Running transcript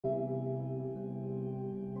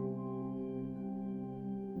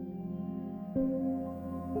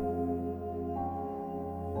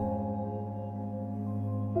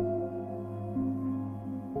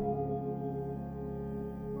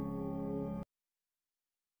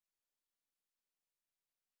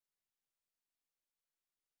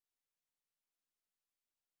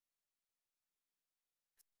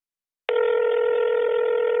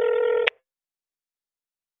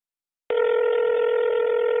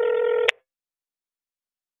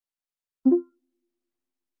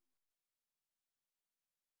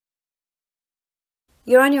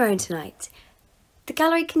You're on your own tonight. The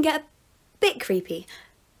gallery can get a bit creepy.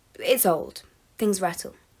 It's old. Things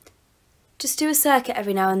rattle. Just do a circuit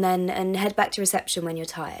every now and then and head back to reception when you're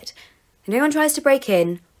tired. If anyone tries to break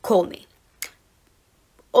in, call me.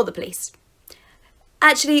 Or the police.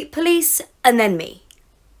 Actually, police and then me.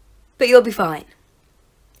 But you'll be fine.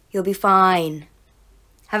 You'll be fine.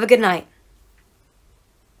 Have a good night.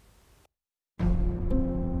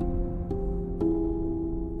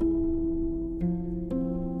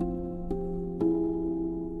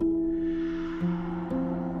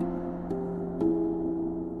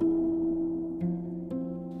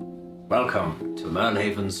 Welcome to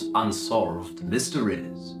Murnhaven's Unsolved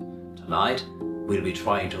Mysteries. Tonight, we'll be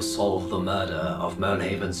trying to solve the murder of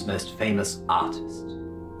Murnhaven's most famous artist,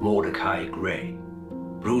 Mordecai Gray,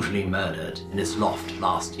 brutally murdered in his loft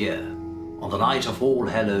last year. On the night of All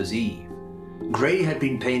Hallows Eve, Gray had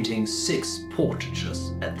been painting 6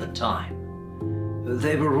 portraitures at the time.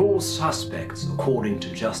 They were all suspects according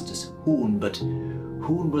to Justice Hoon, but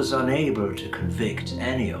Hoon was unable to convict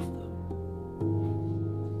any of them.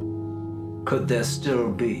 Could there still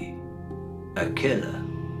be a killer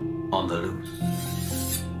on the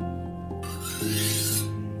loose?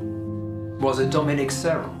 Was it Dominic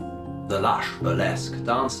Serron, the lush burlesque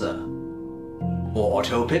dancer? Or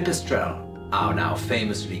Otto Pipistrel, our now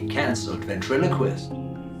famously cancelled ventriloquist?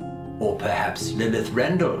 Or perhaps Lilith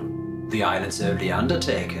Rendell, the island's only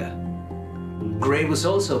undertaker? Gray was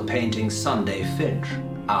also painting Sunday Finch,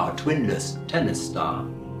 our twinless tennis star,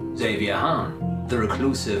 Xavier Hahn, the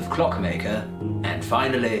reclusive clockmaker, and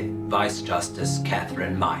finally, Vice Justice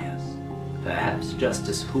Catherine Myers. Perhaps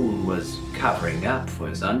Justice Hoon was covering up for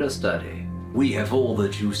his understudy. We have all the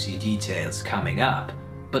juicy details coming up,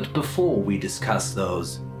 but before we discuss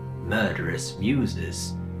those murderous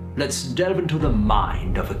muses, let's delve into the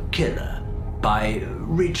mind of a killer by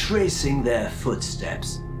retracing their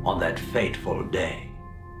footsteps on that fateful day.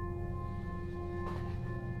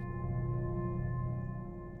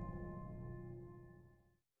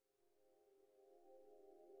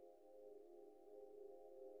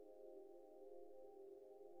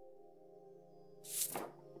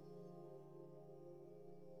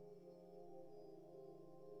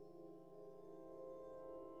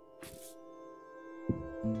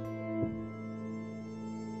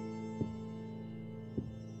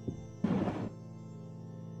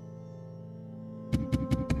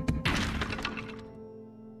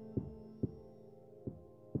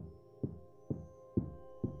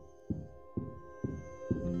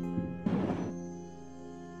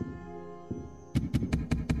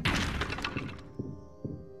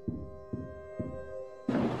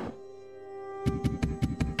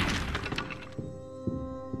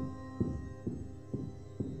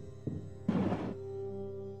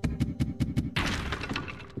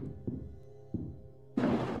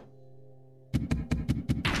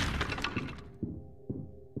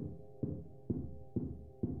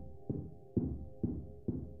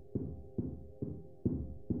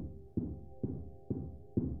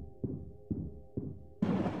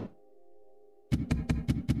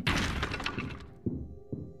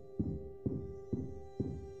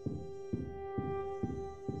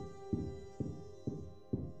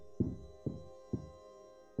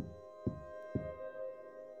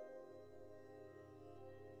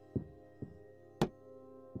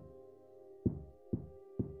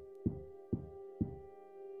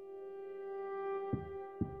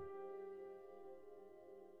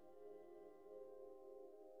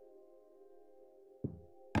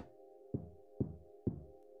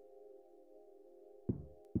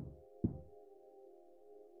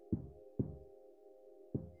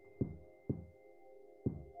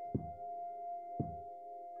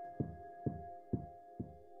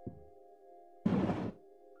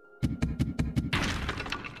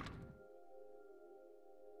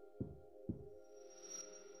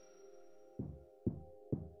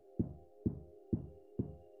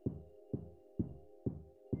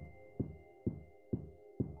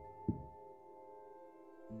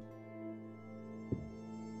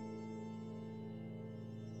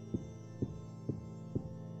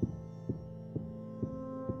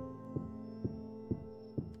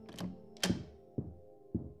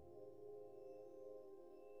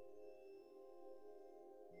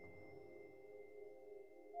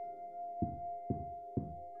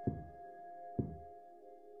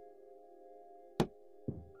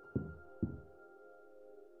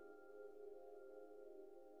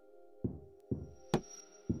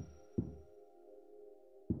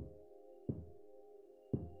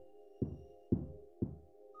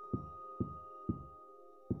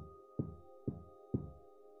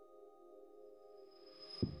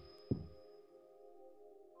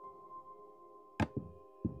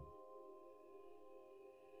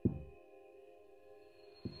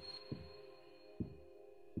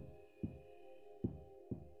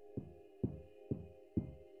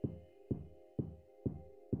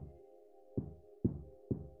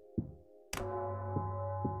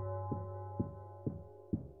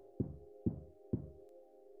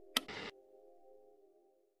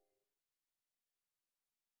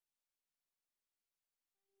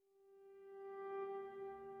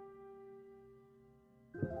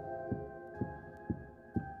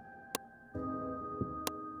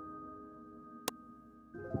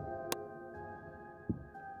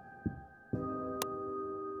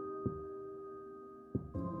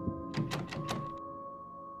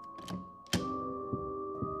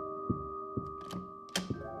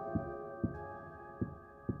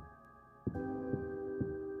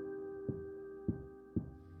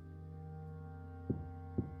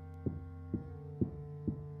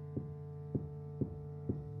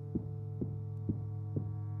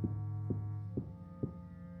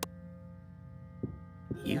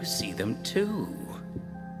 You see them too,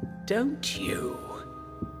 don't you?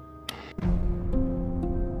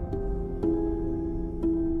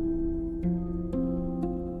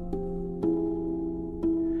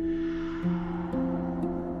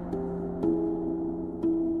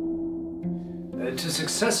 To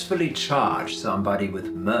successfully charge somebody with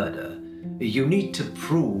murder, you need to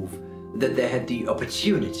prove that they had the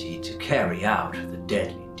opportunity to carry out the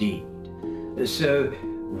deadly deed. So,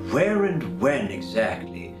 where and when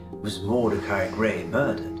exactly was Mordecai Gray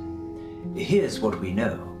murdered? Here's what we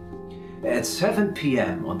know. At 7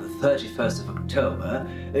 p.m. on the 31st of October,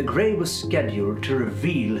 Gray was scheduled to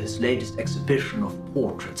reveal his latest exhibition of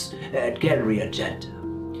portraits at Gallery Argenta.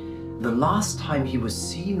 The last time he was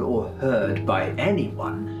seen or heard by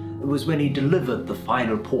anyone was when he delivered the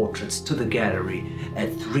final portraits to the gallery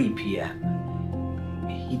at 3 p.m.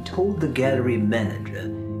 He told the gallery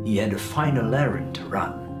manager he had a final errand to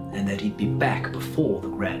run and that he'd be back before the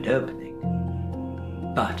grand opening.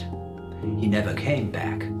 But he never came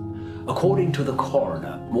back. According to the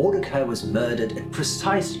coroner, Mordecai was murdered at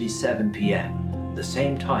precisely 7 p.m., the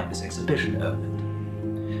same time his exhibition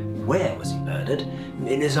opened. Where was he murdered?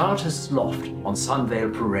 In his artist's loft on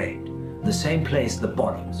Sunvale Parade, the same place the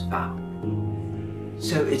body was found.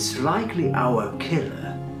 So it's likely our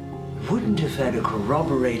killer wouldn't have had a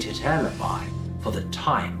corroborated alibi for the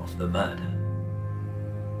time of the murder.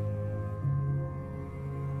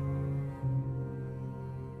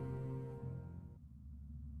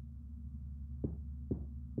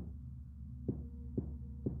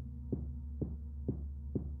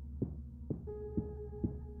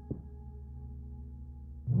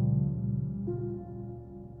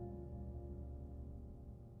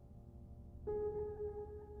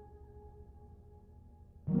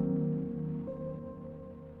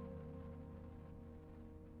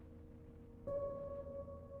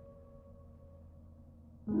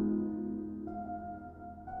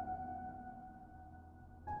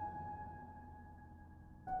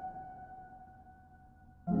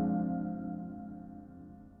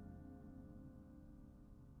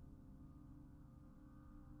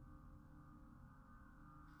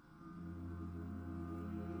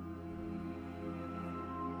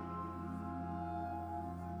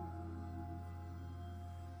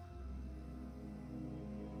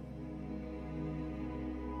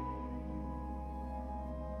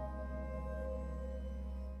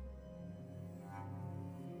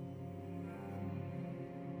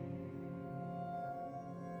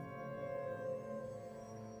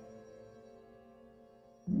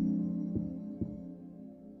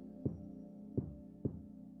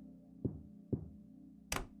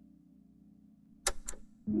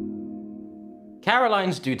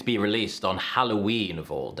 Caroline's due to be released on Halloween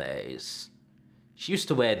of all days. She used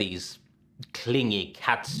to wear these clingy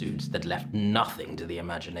catsuits that left nothing to the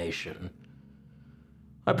imagination.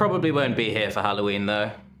 I probably won't be here for Halloween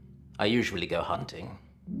though. I usually go hunting.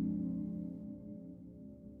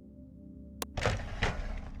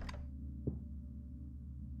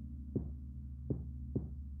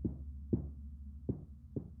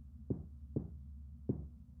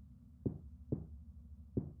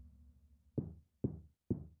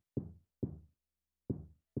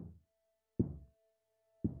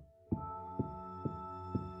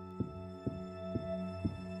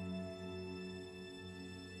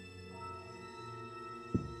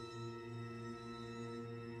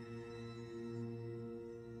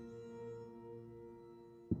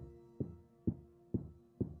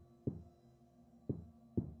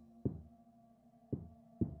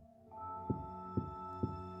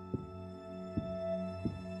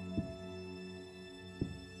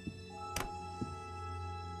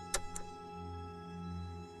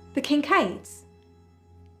 The Kincaids?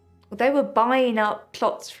 Well, they were buying up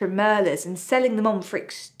plots from Merlers and selling them on for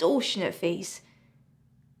extortionate fees.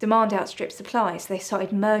 Demand outstripped supply, so they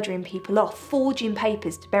started murdering people off, forging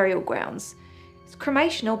papers to burial grounds. It's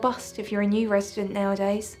cremation or bust if you're a new resident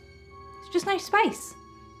nowadays. There's just no space.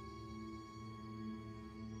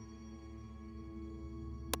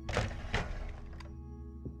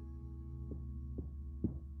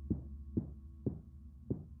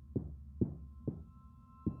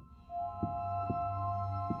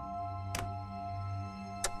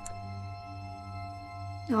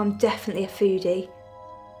 Oh, I'm definitely a foodie.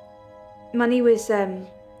 Money was a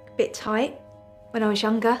bit tight when I was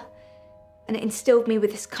younger, and it instilled me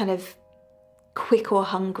with this kind of quick or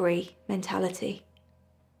hungry mentality.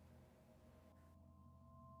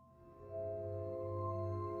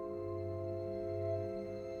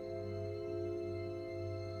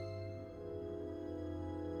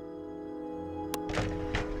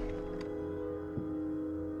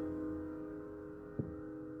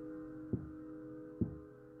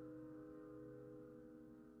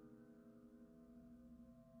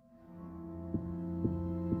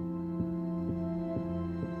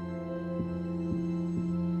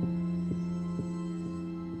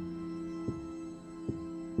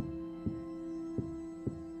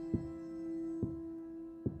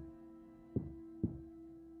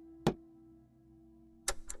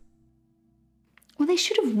 they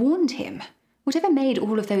should have warned him. Whatever made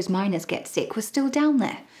all of those miners get sick was still down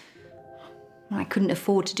there. I couldn't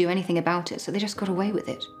afford to do anything about it, so they just got away with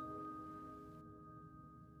it.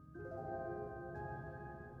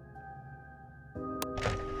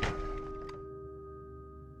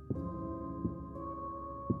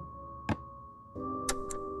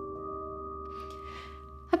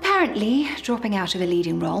 Apparently, dropping out of a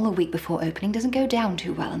leading role a week before opening doesn't go down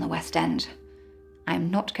too well in the West End. I'm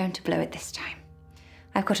not going to blow it this time.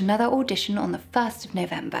 I've got another audition on the 1st of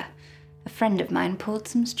November. A friend of mine pulled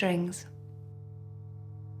some strings.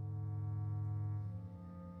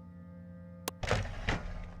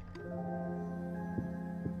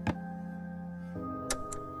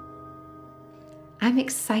 I'm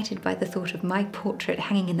excited by the thought of my portrait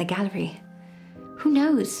hanging in the gallery. Who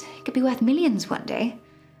knows? It could be worth millions one day.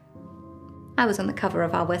 I was on the cover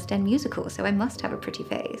of our West End musical, so I must have a pretty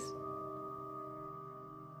face.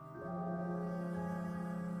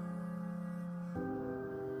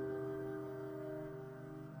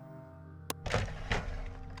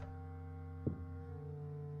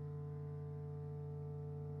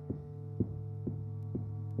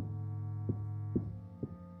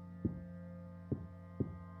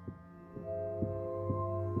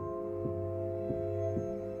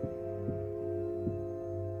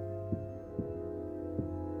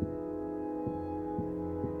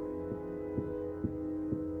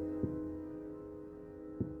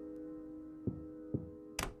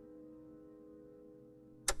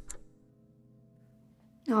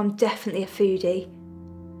 Oh, I'm definitely a foodie.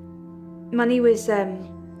 Money was a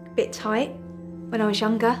bit tight when I was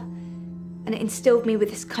younger, and it instilled me with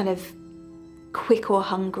this kind of quick or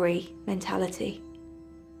hungry mentality.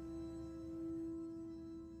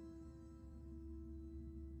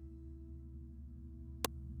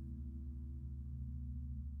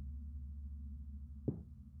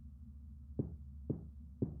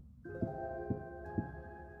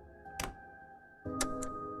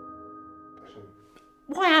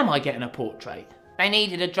 Why am I getting a portrait? They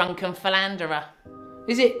needed a drunken philanderer.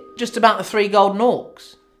 Is it just about the 3 golden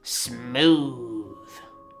orcs? Smooth.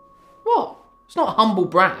 What? It's not a humble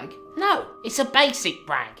brag. No, it's a basic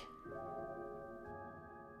brag.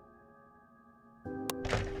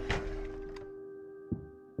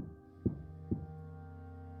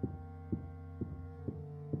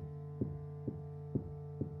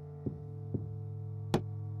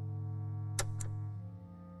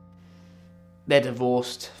 They're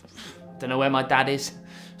divorced. Don't know where my dad is.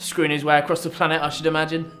 Screwing his way across the planet, I should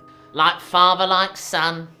imagine. Like father, like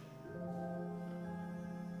son.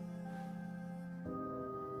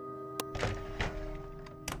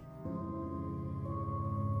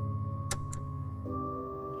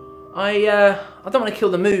 I don't want to kill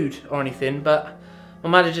the mood or anything, but my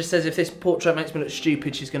manager says if this portrait makes me look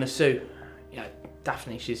stupid, she's going to sue. You know,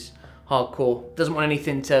 Daphne, she's hardcore. Doesn't want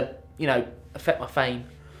anything to, you know, affect my fame.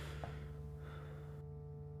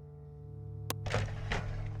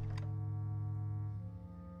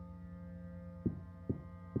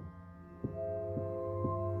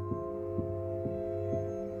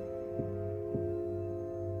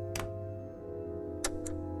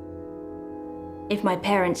 If my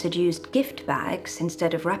parents had used gift bags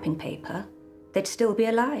instead of wrapping paper, they'd still be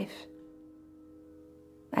alive.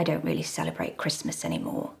 I don't really celebrate Christmas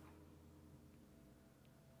anymore.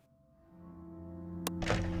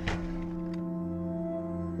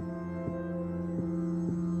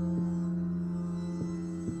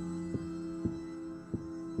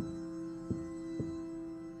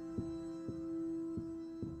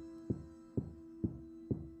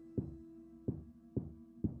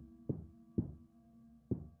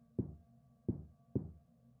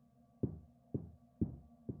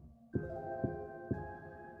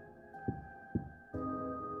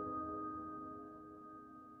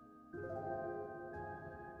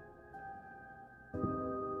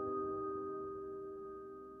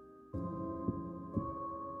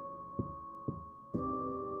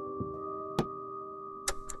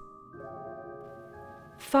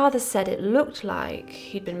 Father said it looked like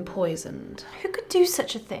he'd been poisoned. Who could do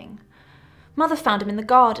such a thing? Mother found him in the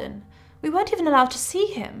garden. We weren't even allowed to see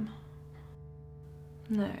him.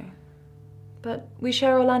 No. But we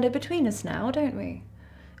share Orlando between us now, don't we?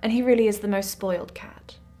 And he really is the most spoiled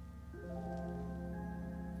cat.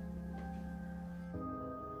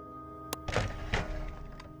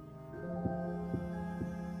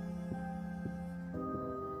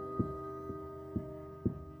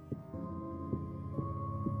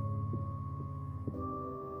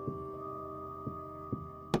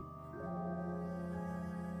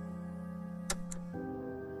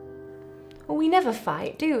 Well, we never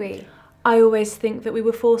fight, do we? I always think that we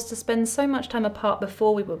were forced to spend so much time apart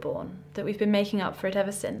before we were born that we've been making up for it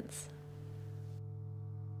ever since.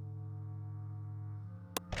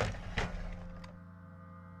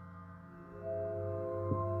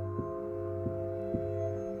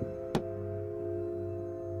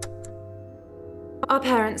 Our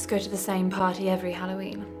parents go to the same party every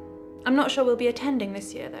Halloween. I'm not sure we'll be attending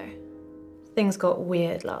this year, though. Things got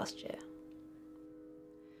weird last year.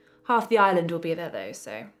 Half the island will be there, though,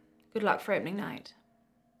 so good luck for opening night.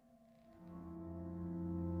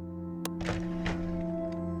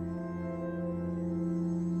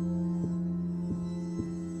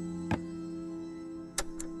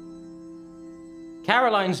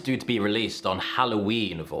 Caroline's due to be released on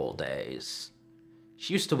Halloween of all days.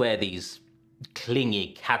 She used to wear these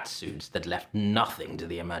clingy catsuits that left nothing to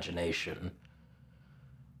the imagination.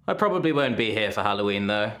 I probably won't be here for Halloween,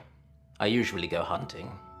 though. I usually go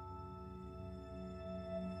hunting.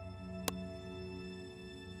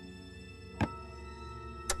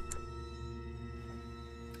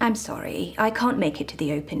 I'm sorry, I can't make it to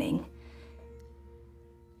the opening.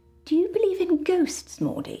 Do you believe in ghosts,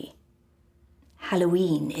 Maudie?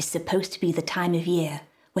 Halloween is supposed to be the time of year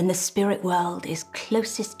when the spirit world is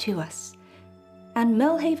closest to us. And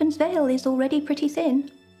Merlehaven's veil is already pretty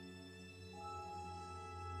thin.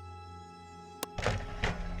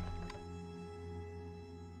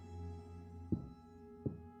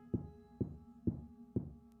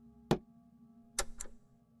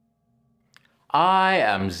 I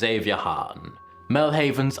am Xavier Hahn,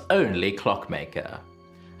 Merlehaven's only clockmaker.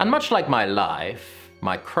 And much like my life,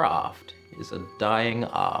 my craft is a dying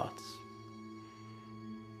art.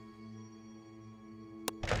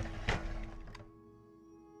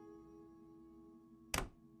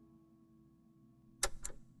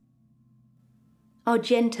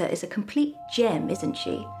 Argenta is a complete gem, isn't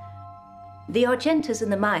she? The Argentas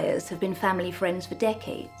and the Myers have been family friends for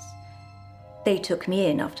decades. They took me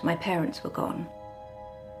in after my parents were gone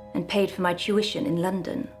and paid for my tuition in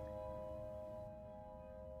London.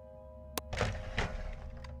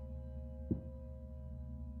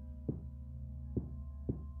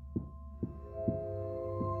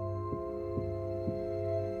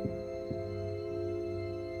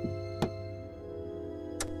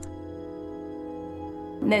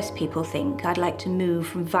 Most people think I'd like to move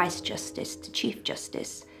from Vice Justice to Chief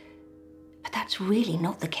Justice, but that's really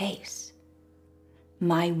not the case.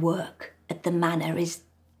 My work at the Manor is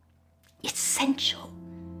essential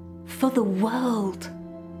for the world.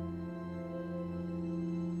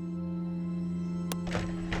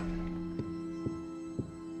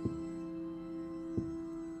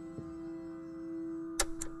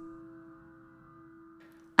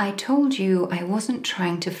 I told you I wasn't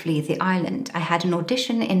trying to flee the island. I had an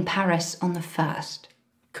audition in Paris on the 1st.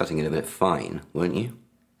 Cutting it a bit fine, weren't you?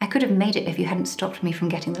 I could have made it if you hadn't stopped me from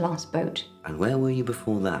getting the last boat. And where were you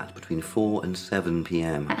before that, between 4 and 7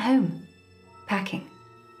 p.m? At home. Packing.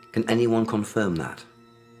 Can anyone confirm that?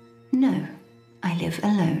 No, I live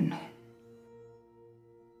alone.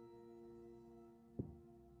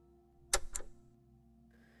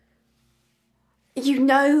 You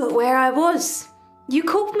know where I was. You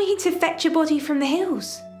called me to fetch your body from the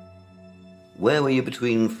hills. Where were you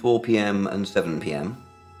between 4 p.m. and 7 p.m?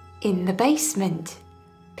 In the basement,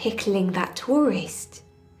 pickling that tourist.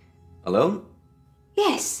 Alone?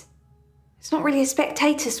 Yes. It's not really a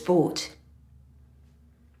spectator sport.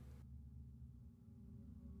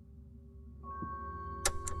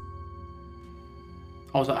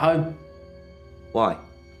 I was at home. Why?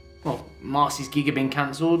 Well, Marcy's gig had been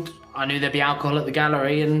cancelled. I knew there'd be alcohol at the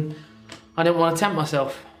gallery and I didn't want to tempt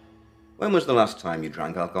myself. When was the last time you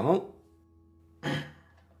drank alcohol?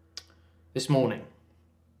 This morning.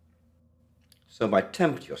 So by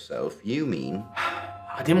tempt yourself, you mean...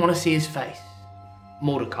 I didn't want to see his face.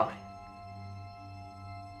 Mordecai.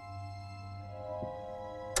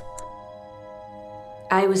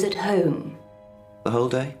 I was at home. The whole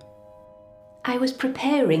day? I was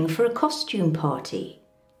preparing for a costume party.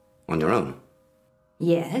 On your own?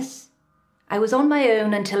 Yes. I was on my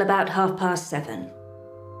own until about 7:30.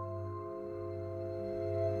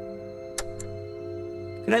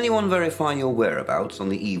 Can anyone verify your whereabouts on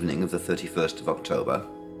the evening of the 31st of October?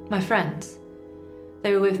 My friends.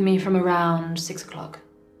 They were with me from around 6 o'clock.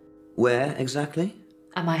 Where exactly?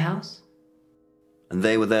 At my house. And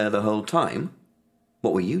they were there the whole time?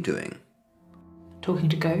 What were you doing? Talking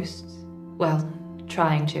to ghosts. Well,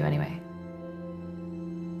 trying to anyway.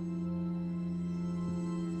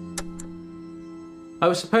 I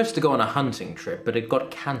was supposed to go on a hunting trip, but it got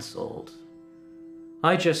cancelled.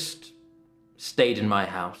 I just stayed in my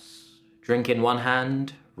house, drink in one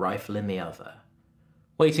hand, rifle in the other.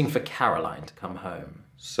 waiting for Caroline to come home.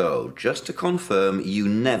 So, just to confirm, you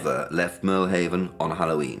never left Merlehaven on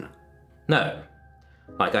Halloween? No.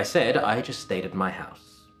 Like I said, I just stayed at my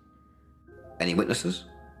house. Any witnesses?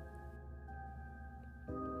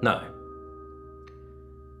 No.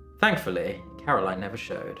 Thankfully, Caroline never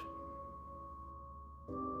showed.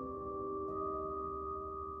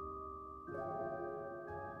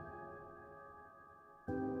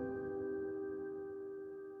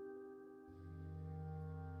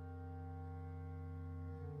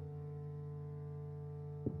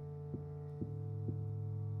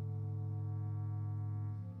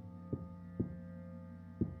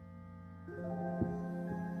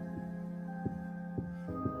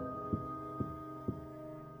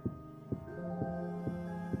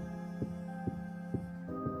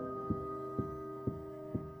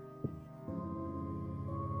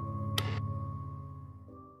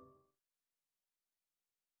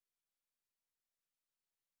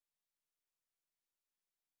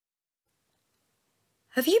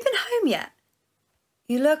 Have you been home yet?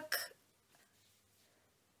 You look...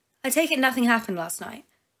 I take it nothing happened last night.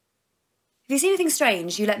 If you see anything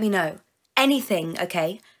strange, you let me know. Anything,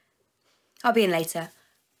 okay? I'll be in later.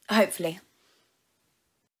 Hopefully.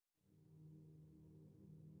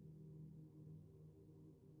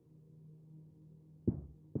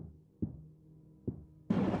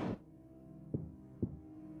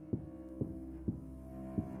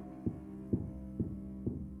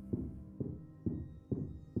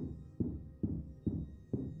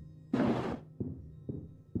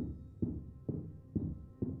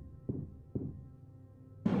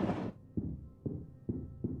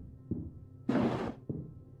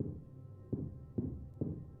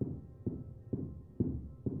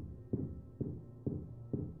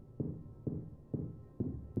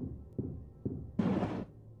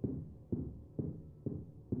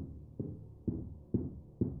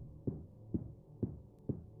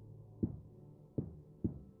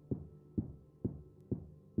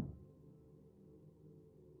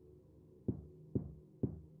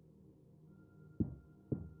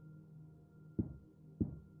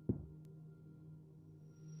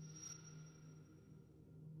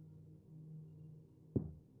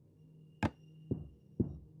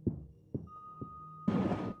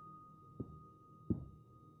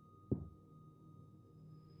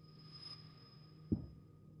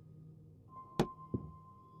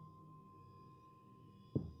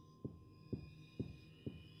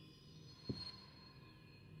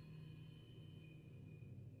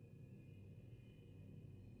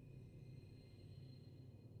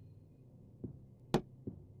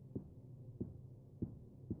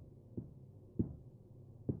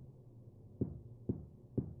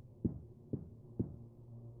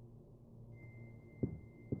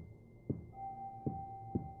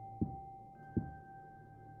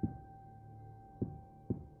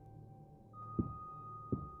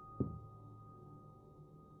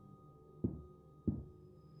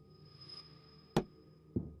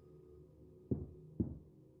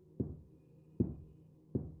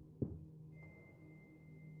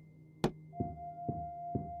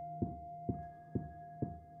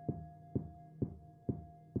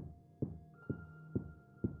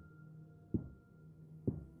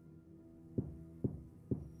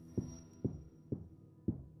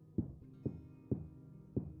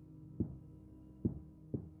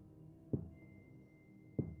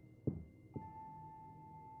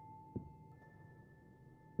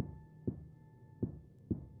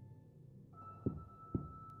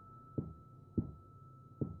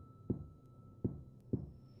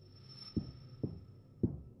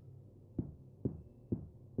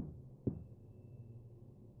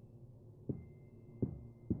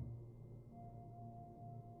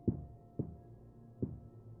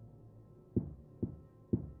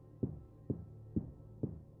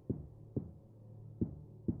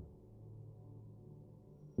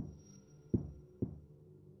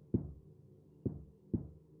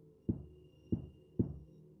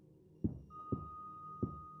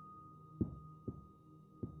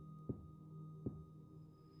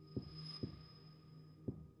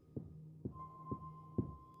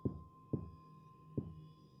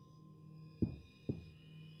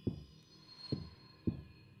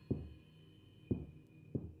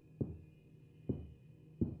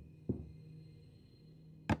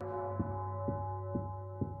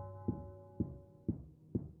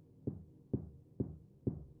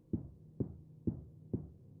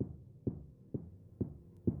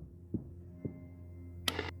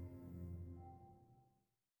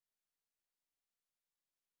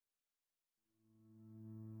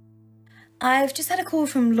 I've just had a call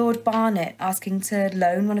from Lord Barnet asking to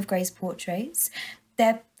loan one of Gray's portraits.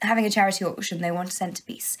 They're having a charity auction. They want a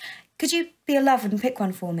centrepiece. Could you be a love and pick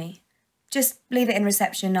one for me? Just leave it in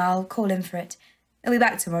reception. I'll call in for it. I'll be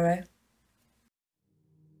back tomorrow.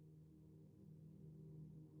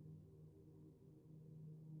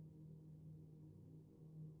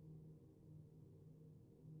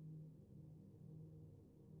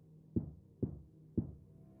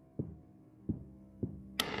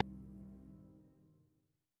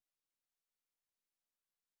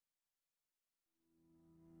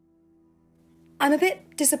 I'm a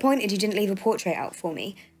bit disappointed you didn't leave a portrait out for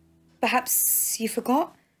me. Perhaps you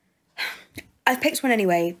forgot? I've picked one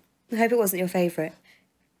anyway. I hope it wasn't your favourite.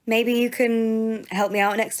 Maybe you can help me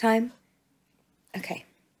out next time? Okay.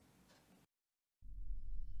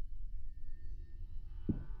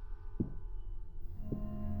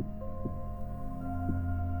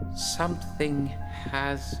 Something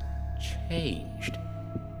has changed.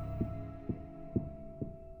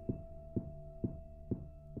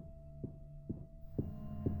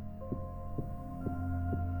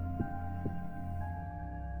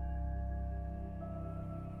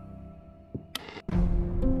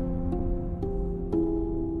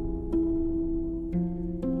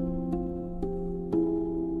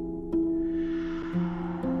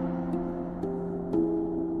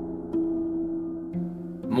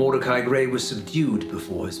 Mordecai Gray was subdued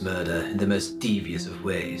before his murder in the most devious of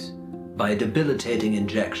ways, by a debilitating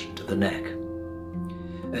injection to the neck.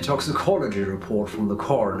 A toxicology report from the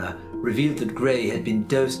coroner revealed that Gray had been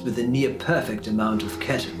dosed with a near-perfect amount of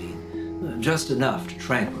ketamine, just enough to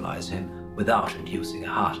tranquilize him without inducing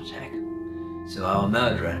a heart attack. So our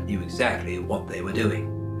murderer knew exactly what they were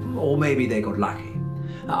doing. Or maybe they got lucky.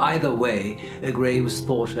 Either way, Gray was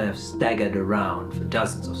thought to have staggered around for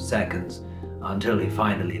dozens of seconds until he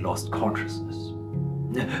finally lost consciousness.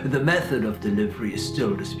 The method of delivery is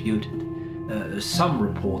still disputed. Some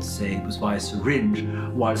reports say it was via syringe,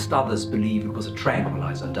 whilst others believe it was a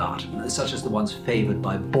tranquilizer dart, such as the ones favored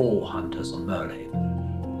by boar hunters on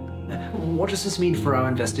Merlhaven. What does this mean for our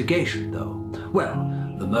investigation, though? Well,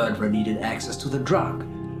 the murderer needed access to the drug,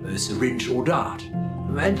 a syringe or dart,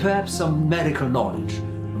 and perhaps some medical knowledge,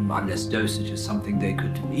 unless dosage is something they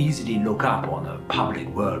could easily look up on a public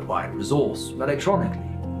worldwide resource electronically.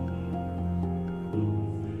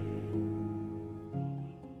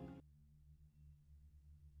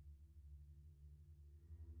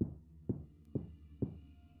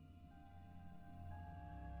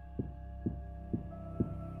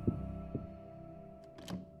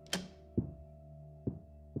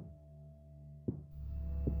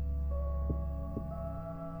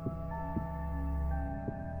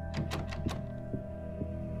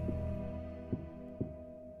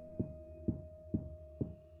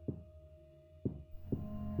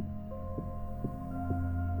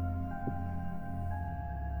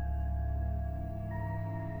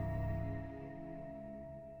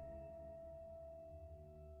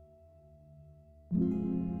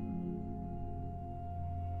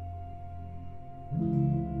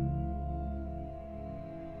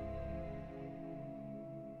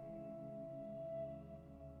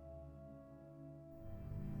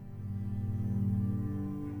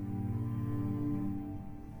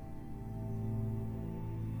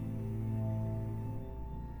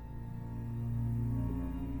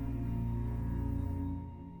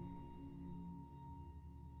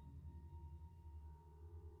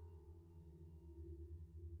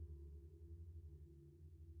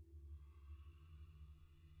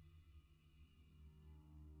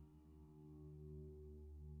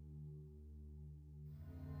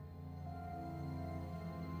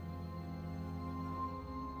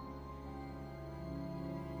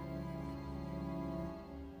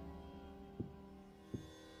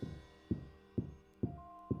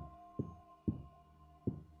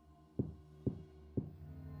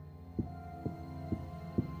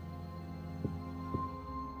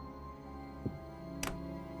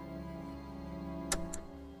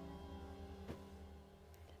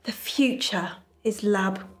 The future is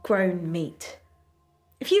lab-grown meat.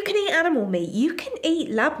 If you can eat animal meat, you can eat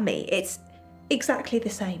lab meat. It's exactly the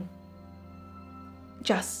same.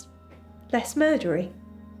 Just less murdery.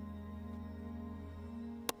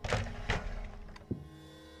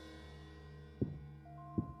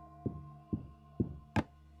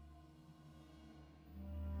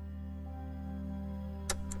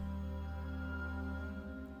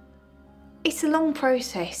 It's a long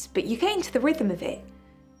process, but you get into the rhythm of it.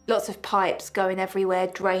 Lots of pipes going everywhere,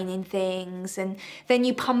 draining things, and then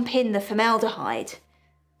you pump in the formaldehyde.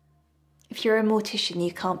 If you're a mortician,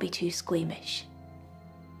 you can't be too squeamish.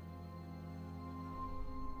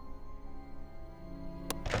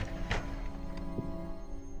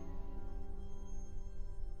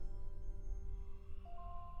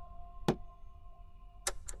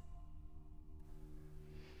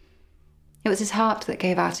 was his heart that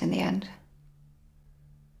gave out in the end.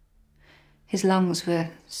 His lungs were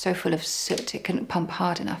so full of soot it couldn't pump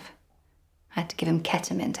hard enough. I had to give him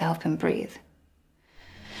ketamine to help him breathe.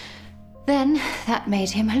 Then that made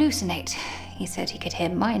him hallucinate. He said he could hear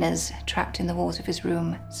miners trapped in the walls of his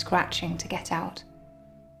room, scratching to get out.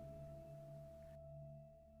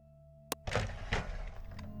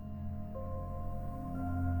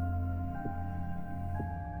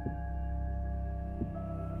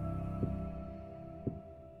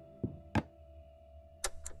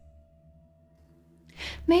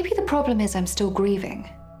 Maybe the problem is I'm still grieving.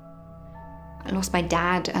 I lost my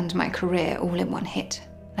dad and my career all in one hit.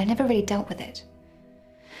 I never really dealt with it.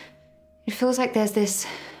 It feels like there's this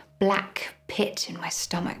black pit in my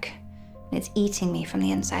stomach, and it's eating me from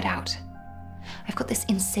the inside out. I've got this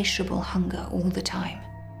insatiable hunger all the time.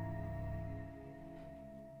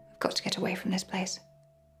 I've got to get away from this place.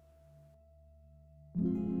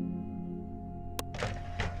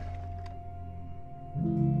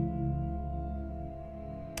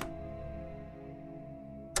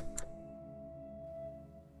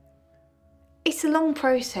 It's a long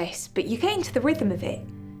process, but you get into the rhythm of it.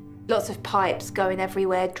 Lots of pipes going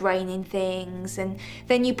everywhere, draining things, and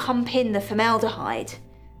then you pump in the formaldehyde.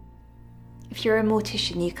 If you're a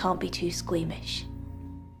mortician, you can't be too squeamish.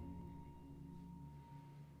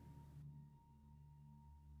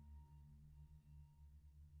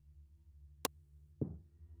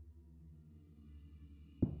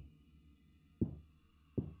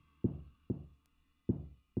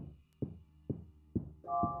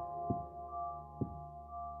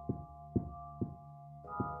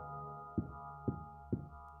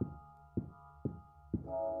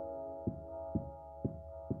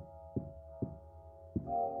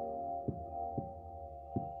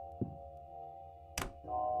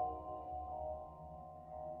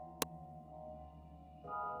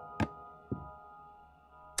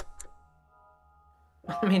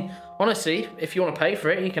 I mean, honestly, if you want to pay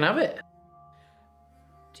for it, you can have it.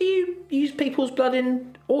 Do you use people's blood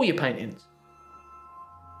in all your paintings?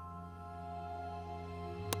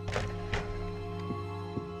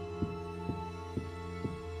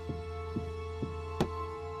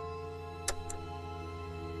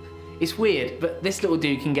 It's weird, but this little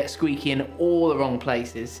dude can get squeaky in all the wrong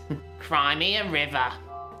places. Cry me a river.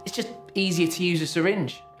 It's just easier to use a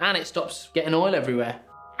syringe, and it stops getting oil everywhere.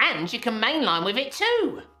 And you can mainline with it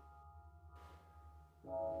too.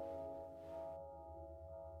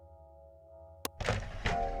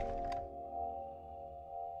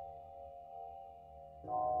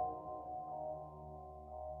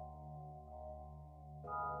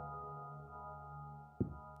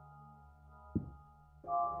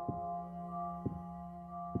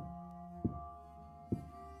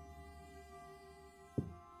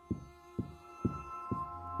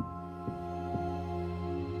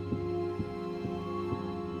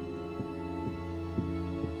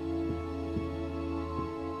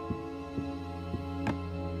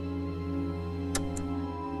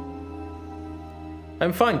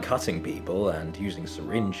 I'm fine cutting people and using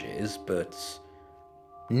syringes, but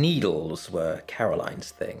needles were Caroline's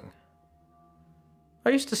thing. I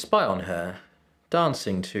used to spy on her,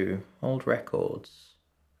 dancing to old records.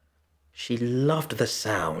 She loved the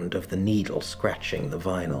sound of the needle scratching the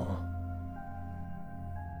vinyl.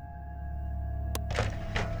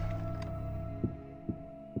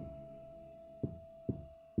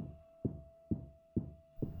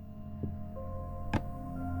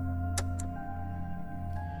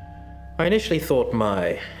 I initially thought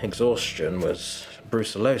my exhaustion was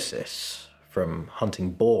brucellosis from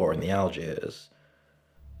hunting boar in the Algiers.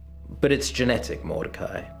 But it's genetic,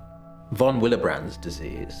 Mordecai. Von Willebrand's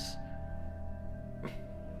disease.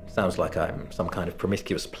 Sounds like I'm some kind of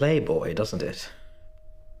promiscuous playboy, doesn't it?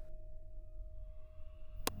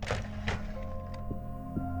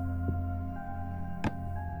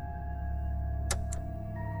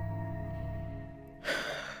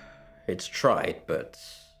 It's trite, but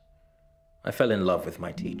I fell in love with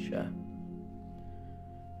my teacher.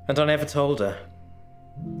 And I never told her.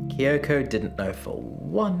 Kyoko didn't know for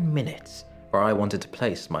 1 minute where I wanted to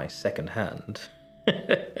place my second hand.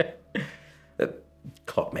 A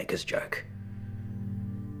clockmaker's joke.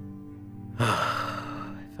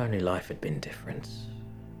 If only life had been different.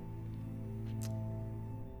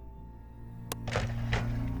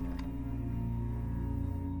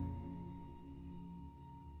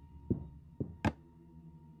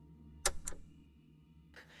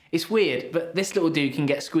 It's weird, but this little dude can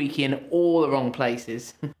get squeaky in all the wrong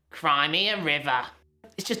places. Cry me a river.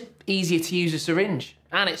 It's just easier to use a syringe,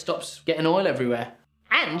 and it stops getting oil everywhere.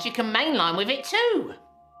 And you can mainline with it too.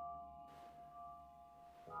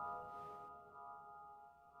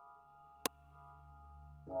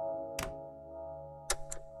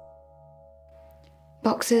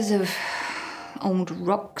 Boxes of old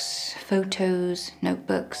rocks, photos,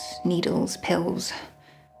 notebooks, needles, pills.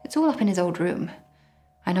 It's all up in his old room.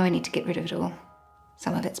 I know I need to get rid of it all.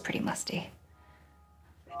 Some of it's pretty musty.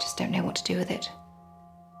 I just don't know what to do with it.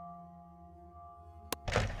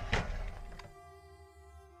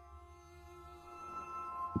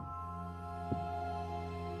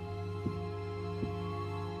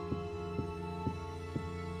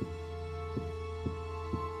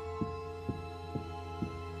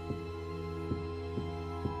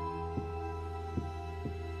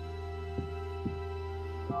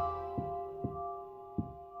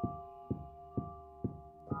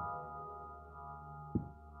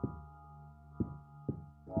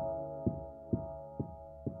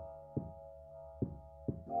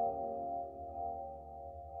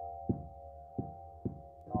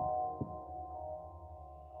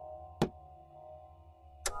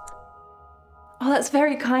 Oh, that's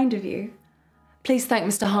very kind of you. Please thank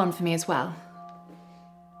Mr. Hahn for me as well.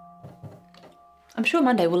 I'm sure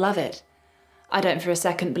Monday will love it. I don't for a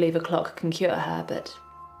second believe a clock can cure her, but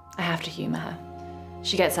I have to humour her.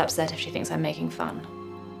 She gets upset if she thinks I'm making fun.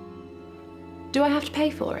 Do I have to pay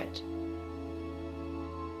for it?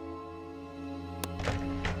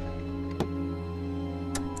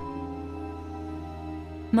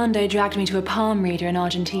 Monday dragged me to a palm reader in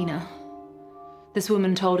Argentina. This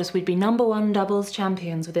woman told us we'd be #1 doubles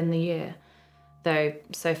champions within the year, though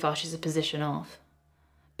so far she's a position off.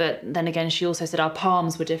 But then again, she also said our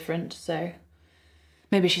palms were different, so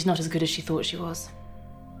maybe she's not as good as she thought she was.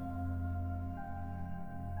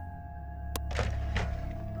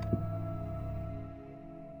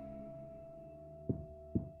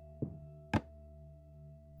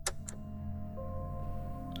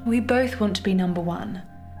 We both want to be #1.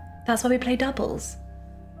 That's why we play doubles.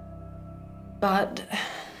 But,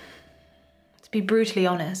 to be brutally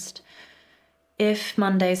honest, if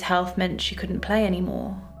Monday's health meant she couldn't play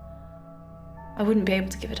anymore, I wouldn't be able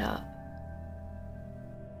to give it up.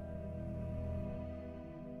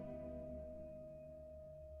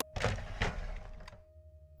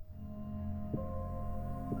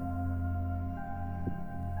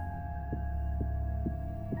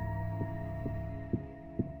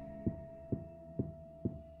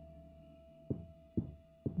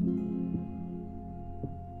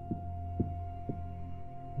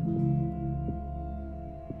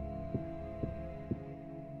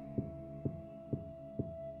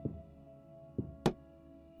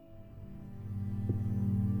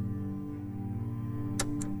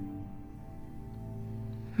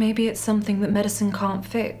 Maybe it's something that medicine can't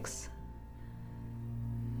fix.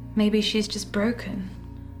 Maybe she's just broken,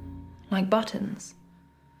 like buttons.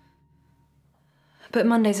 But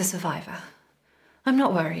Monday's a survivor. I'm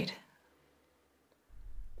not worried.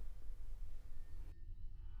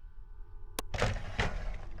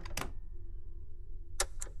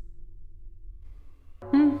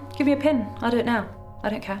 Give me a pin. I'll do it now. I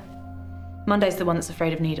don't care. Monday's the one that's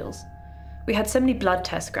afraid of needles. We had so many blood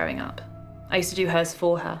tests growing up. I used to do hers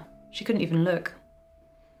for her. She couldn't even look.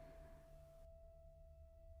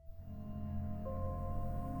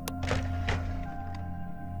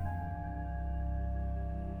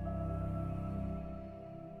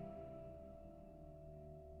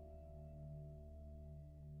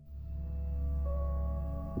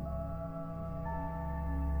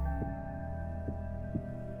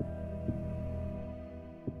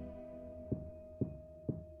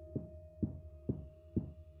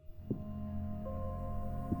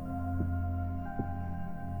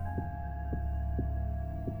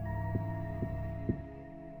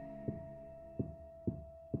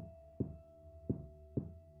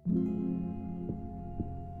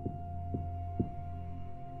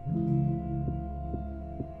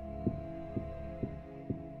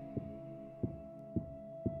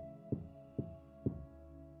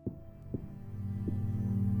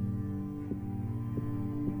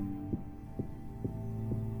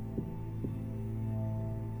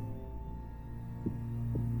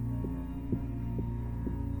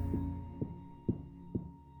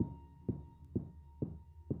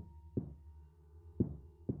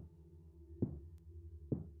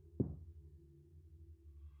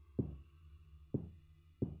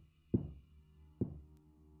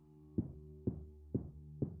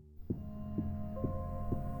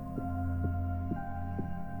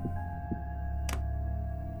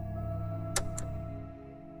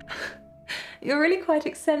 You're really quite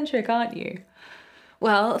eccentric, aren't you?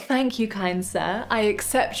 Well, thank you, kind sir. I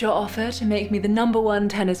accept your offer to make me the #1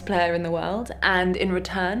 tennis player in the world, and in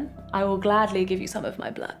return, I will gladly give you some of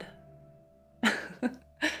my blood.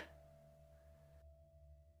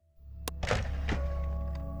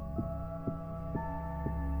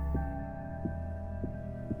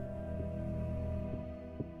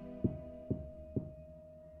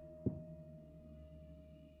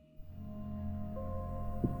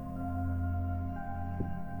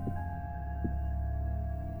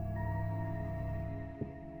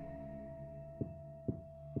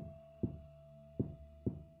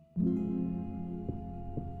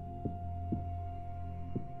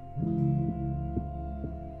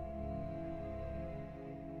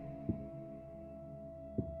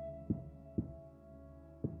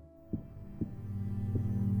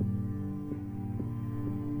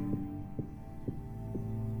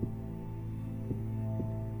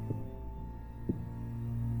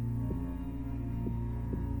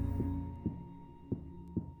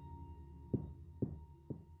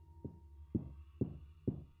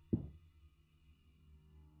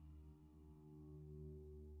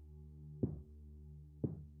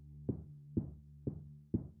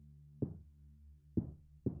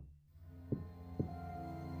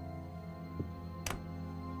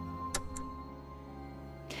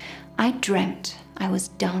 I dreamt I was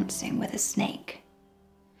dancing with a snake.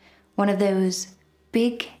 One of those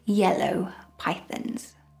big yellow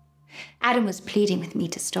pythons. Adam was pleading with me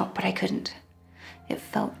to stop, but I couldn't. It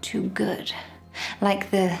felt too good. Like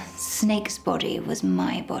the snake's body was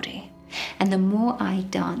my body. And the more I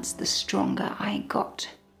danced, the stronger I got,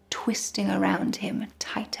 twisting around him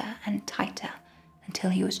tighter and tighter until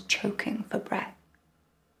he was choking for breath.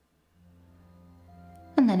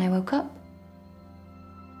 And then I woke up.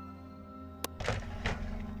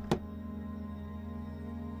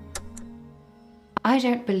 I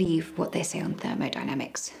don't believe what they say on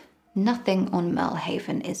thermodynamics. Nothing on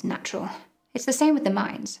Merlehaven is natural. It's the same with the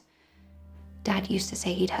mines. Dad used to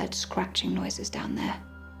say he'd heard scratching noises down there.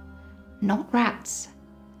 Not rats,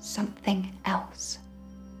 something else.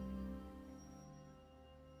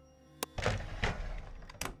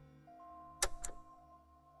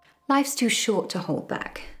 Life's too short to hold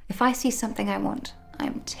back. If I see something I want,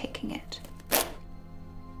 I'm taking it.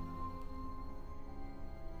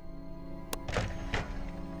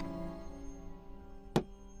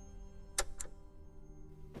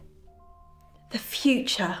 The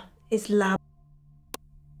future is lab.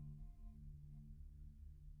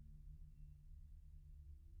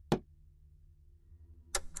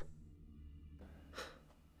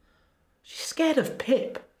 She's scared of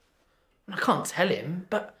Pip. I can't tell him,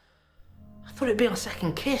 but I thought it'd be our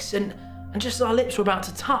second kiss, and just as our lips were about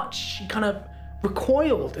to touch, she kind of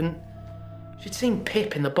recoiled, and she'd seen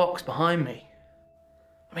Pip in the box behind me.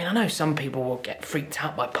 I mean, I know some people will get freaked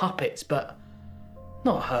out by puppets, but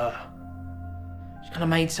not her. She kind of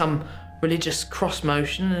made some religious cross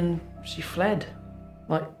motion and she fled,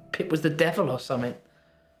 like Pip was the devil or something.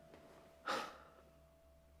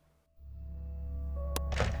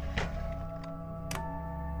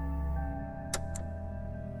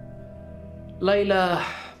 Layla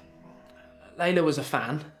was a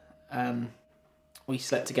fan. We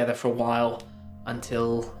slept together for a while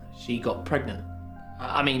until she got pregnant.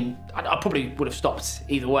 I mean, I probably would have stopped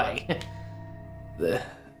either way. The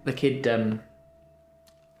kid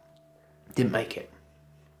didn't make it.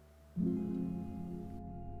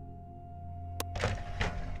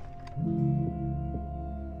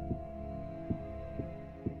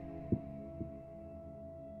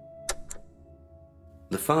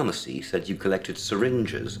 The pharmacy said you collected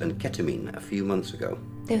syringes and ketamine a few months ago.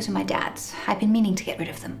 Those are my dad's. I've been meaning to get rid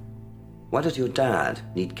of them. Why does your dad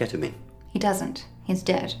need ketamine? He doesn't. He's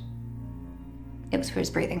dead. It was for his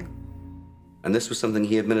breathing. And this was something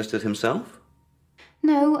he administered himself?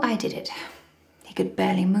 No, I did it. He could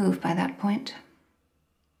barely move by that point.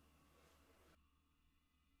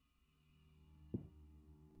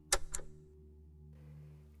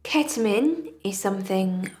 Ketamine is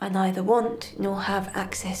something I neither want nor have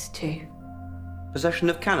access to. Possession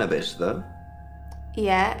of cannabis, though?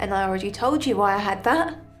 Yeah, and I already told you why I had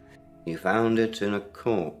that. You found it in a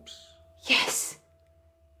corpse. Yes.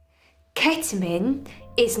 Ketamine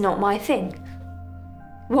is not my thing.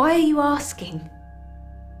 Why are you asking?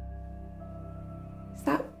 Is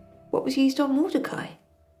that what was used on Mordecai?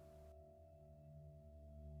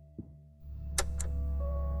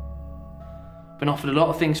 Been offered a lot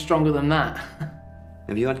of things stronger than that.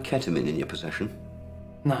 Have you had ketamine in your possession?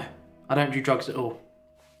 No, I don't do drugs at all.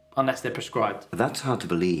 Unless they're prescribed. That's hard to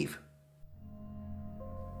believe.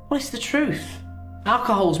 Well, it's the truth.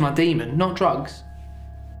 Alcohol's my demon, not drugs.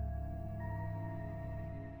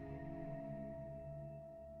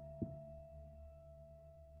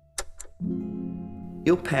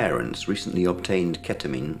 Your parents recently obtained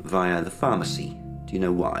ketamine via the pharmacy. Do you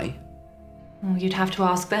know why? Well, you'd have to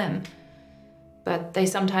ask them. But they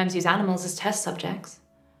sometimes use animals as test subjects.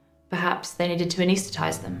 Perhaps they needed to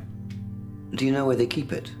anesthetize them. Do you know where they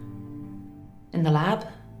keep it? In the lab,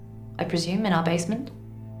 I presume, in our basement.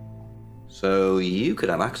 So you could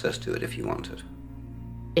have access to it if you wanted.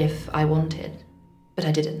 If I wanted, but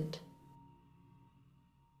I didn't.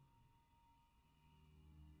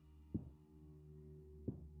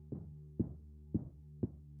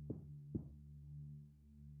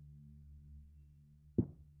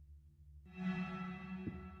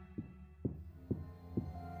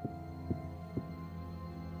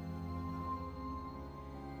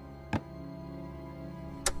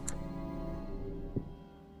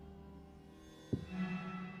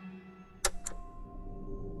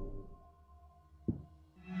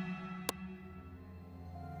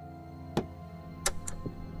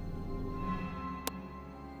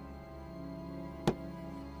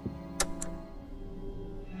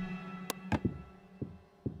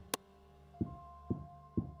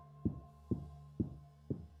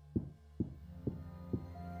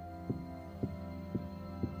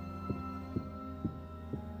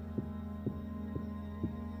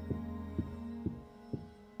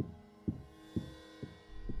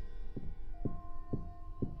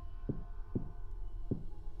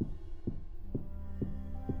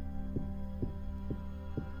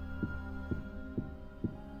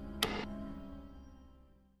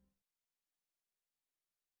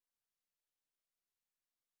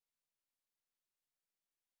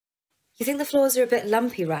 You think the floors are a bit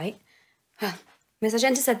lumpy, right? Well, Miss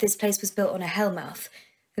Argenta said this place was built on a hellmouth,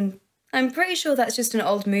 and I'm pretty sure that's just an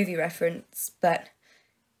old movie reference, but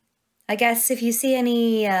I guess if you see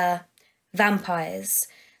any, vampires,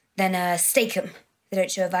 then, stake 'em. They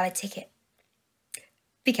don't show a valid ticket.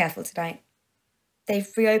 Be careful tonight.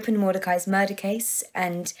 They've reopened Mordecai's murder case,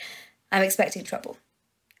 and I'm expecting trouble.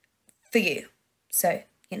 For you. So,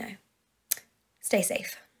 you know, stay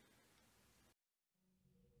safe.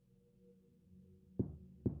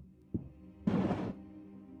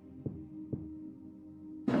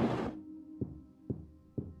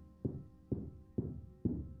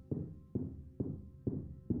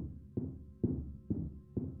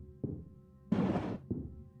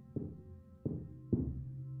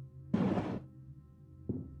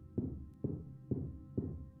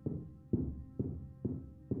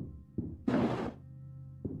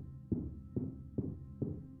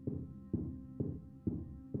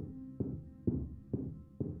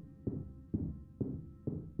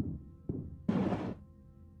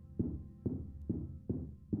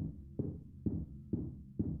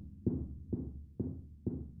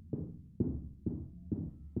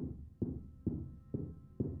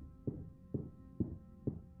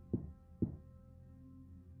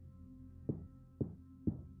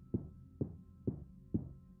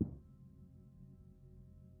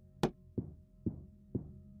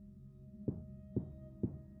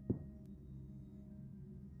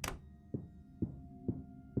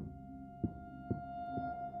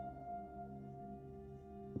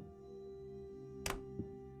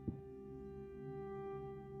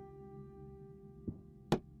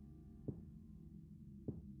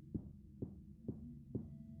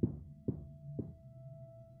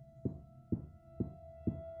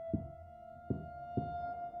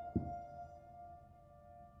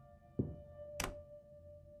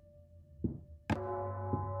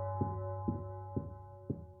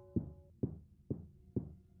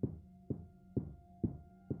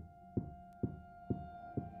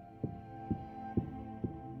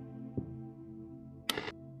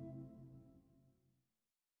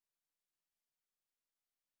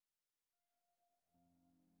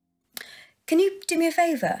 Can you do me a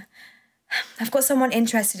favour? I've got someone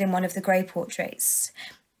interested in one of the Grey portraits.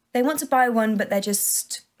 They want to buy one, but they're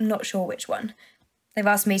just not sure which one. They've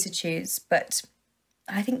asked me to choose, but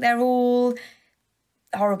I think they're all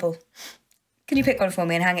horrible. Can you pick one for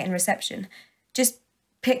me and hang it in reception? Just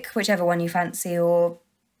pick whichever one you fancy or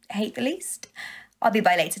hate the least. I'll be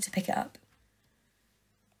by later to pick it up.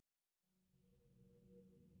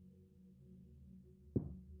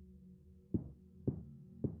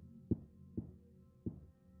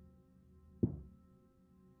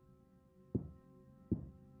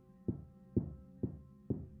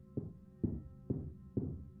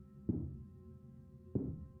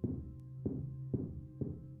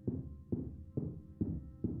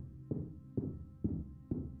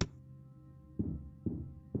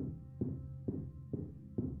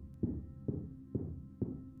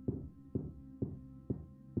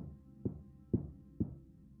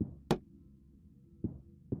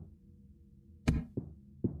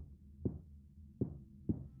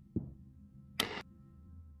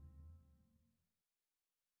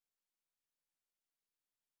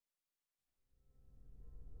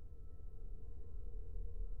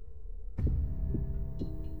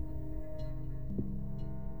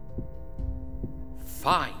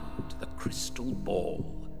 Find the crystal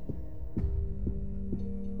ball.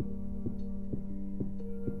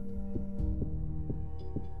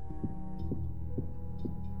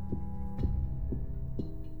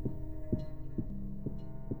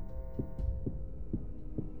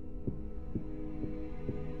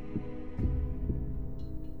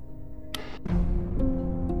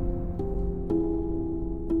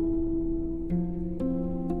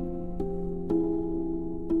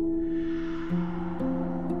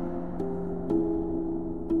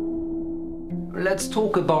 Let's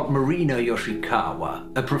talk about Marina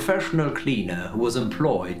Yoshikawa, a professional cleaner who was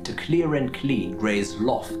employed to clear and clean Gray's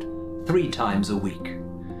loft 3 times a week.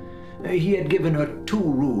 He had given her 2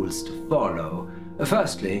 rules to follow.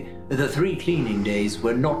 Firstly, the 3 cleaning days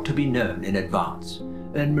were not to be known in advance,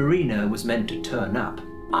 and Marina was meant to turn up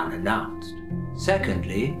unannounced.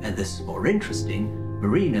 Secondly, and this is more interesting,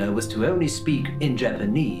 Marina was to only speak in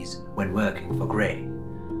Japanese when working for Gray.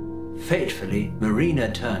 Fatefully,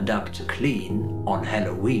 Marina turned up to clean on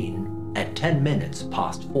Halloween at 10 minutes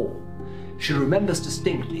past 4. She remembers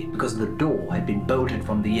distinctly because the door had been bolted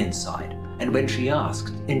from the inside, and when she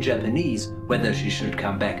asked in Japanese whether she should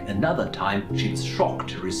come back another time, she was shocked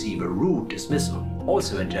to receive a rude dismissal,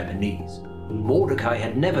 also in Japanese. Mordecai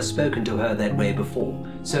had never spoken to her that way before,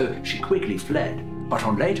 so she quickly fled, but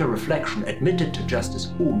on later reflection admitted to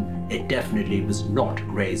Justice Hume it definitely was not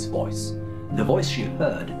Gray's voice. The voice she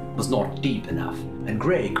heard was not deep enough, and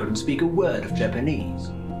Gray couldn't speak a word of Japanese.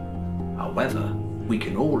 However, we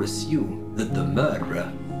can all assume that the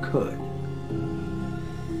murderer could.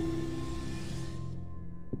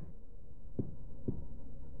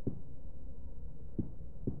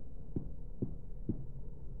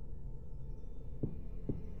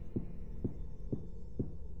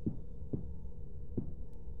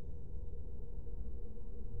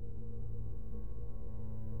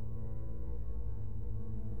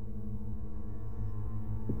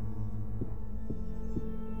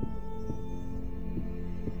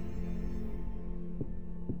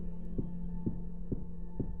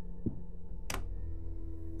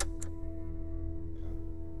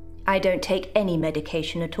 I don't take any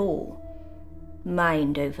medication at all.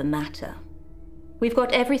 Mind over matter. We've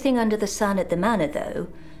got everything under the sun at the manor, though.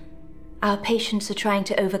 Our patients are trying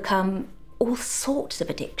to overcome all sorts of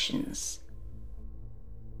addictions.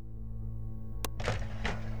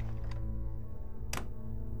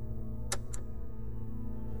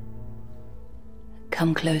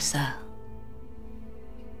 Come closer.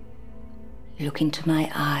 Look into my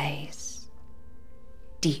eyes.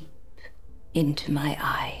 Deep into my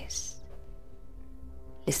eyes.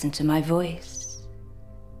 Listen to my voice.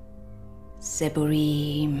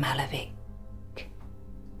 Sebori Malavik.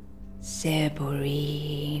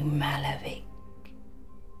 Sebori Malavik.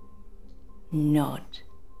 Nod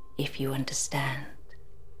if you understand.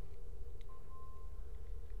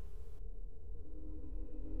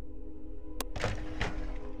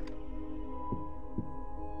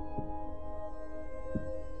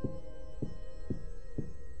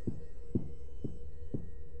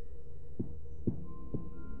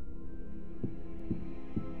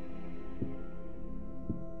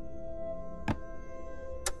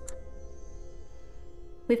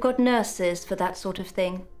 We've got nurses for that sort of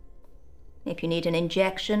thing. If you need an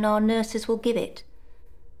injection, our nurses will give it.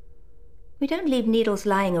 We don't leave needles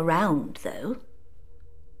lying around, though.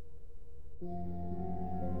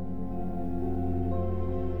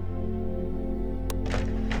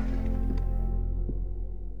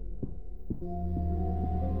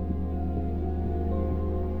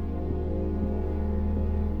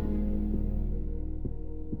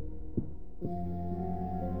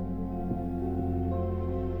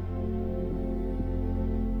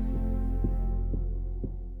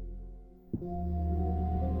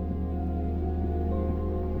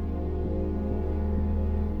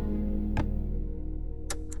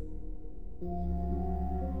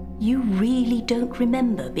 You really don't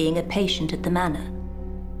remember being a patient at the manor?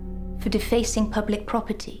 For defacing public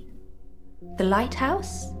property? The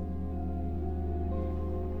lighthouse?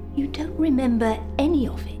 You don't remember any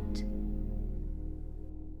of it?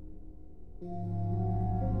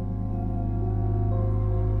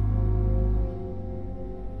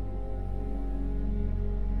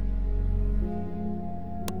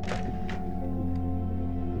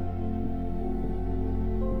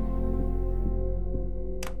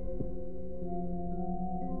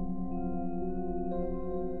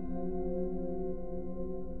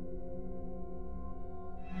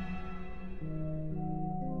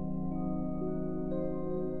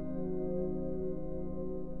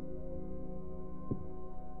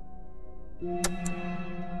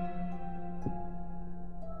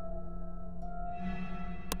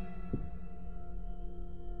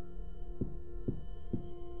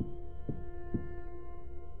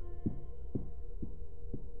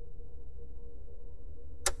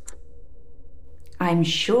 I'm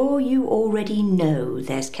sure you already know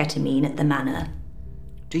there's ketamine at the manor.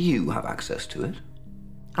 Do you have access to it?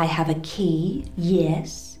 I have a key,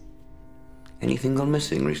 yes. Anything gone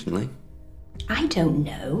missing recently? I don't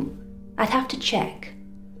know. I'd have to check.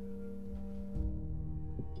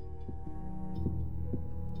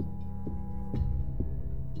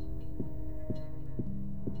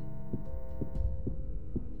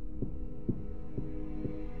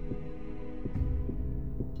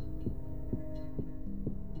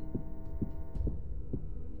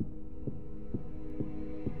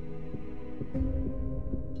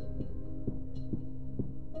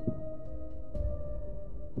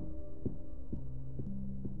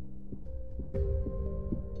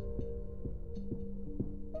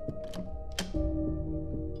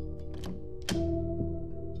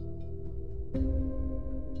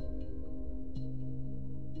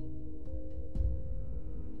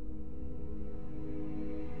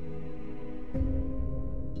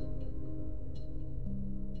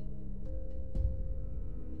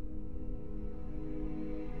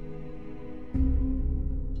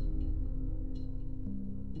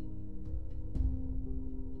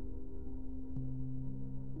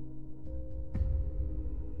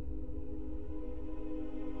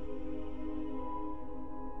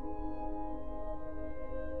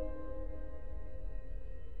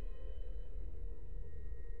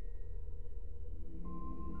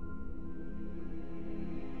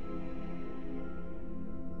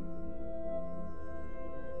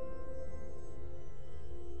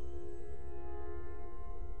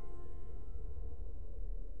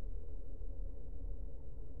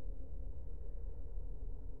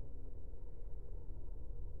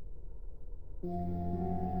 London's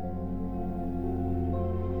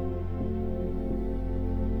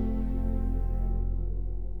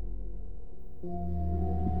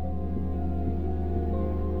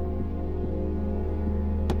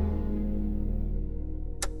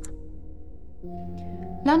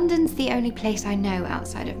the only place I know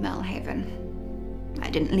outside of Melhaven.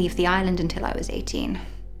 I didn't leave the island until I was 18.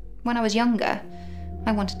 When I was younger,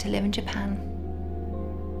 I wanted to live in Japan.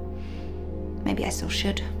 Maybe I still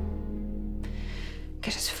should.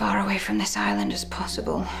 Get as far away from this island as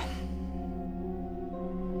possible.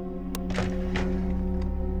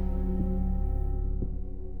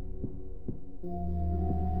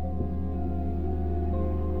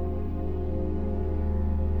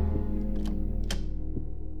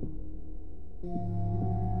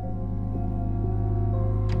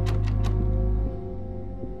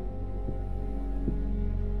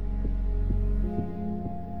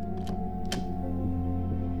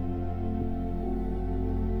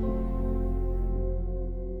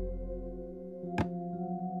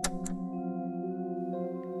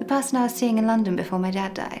 The person I was seeing in London before my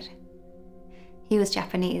dad died. He was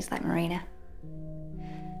Japanese, like Marina.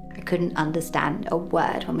 I couldn't understand a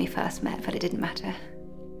word when we first met, but it didn't matter.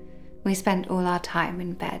 We spent all our time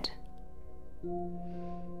in bed.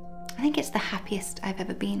 I think it's the happiest I've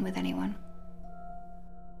ever been with anyone.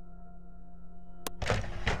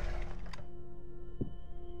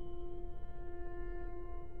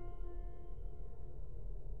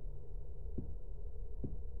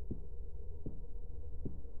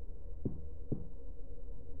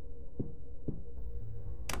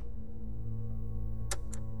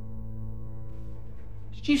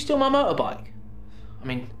 Did you steal my motorbike? I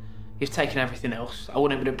mean, you've taken everything else. I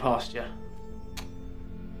wouldn't have put it past you.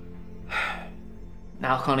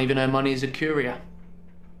 Now I can't even earn money as a courier.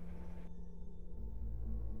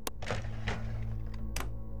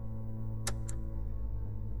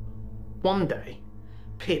 One day,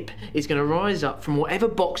 Pip is going to rise up from whatever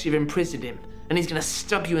box you've imprisoned him and he's going to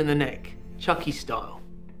stab you in the neck, Chucky style.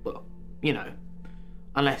 Well, you know,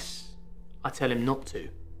 unless I tell him not to.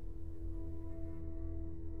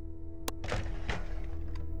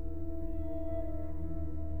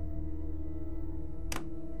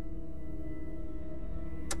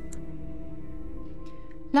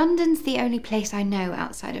 London's the only place I know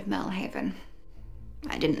outside of Melhaven.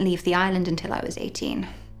 I didn't leave the island until I was 18.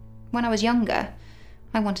 When I was younger,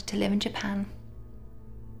 I wanted to live in Japan.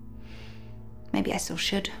 Maybe I still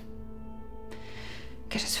should.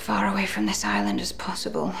 Get as far away from this island as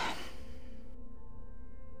possible.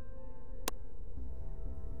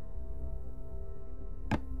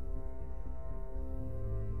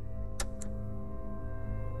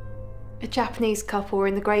 A Japanese couple were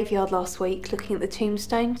in the graveyard last week looking at the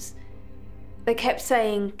tombstones. They kept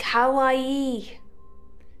saying, kawaii.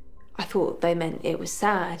 I thought they meant it was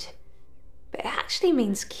sad, but it actually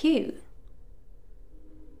means cute.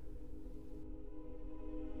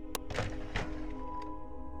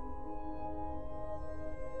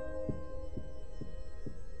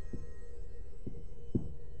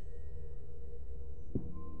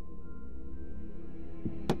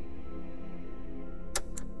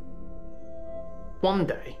 One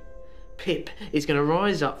day, Pip is going to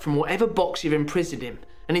rise up from whatever box you've imprisoned him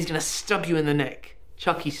and he's going to stab you in the neck,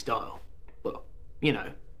 Chucky style. Well, you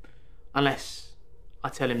know, unless I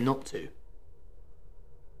tell him not to.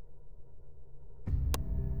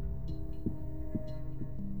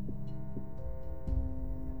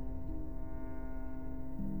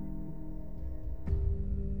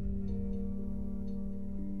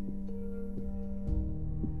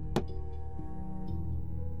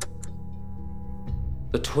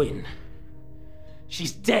 The twin.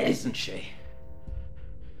 She's dead, isn't she?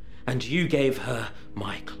 And you gave her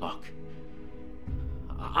my clock.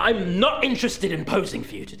 I'm not interested in posing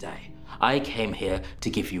for you today. I came here to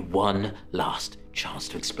give you one last chance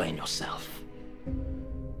to explain yourself.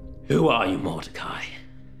 Who are you, Mordecai?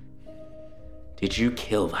 Did you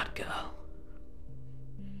kill that girl?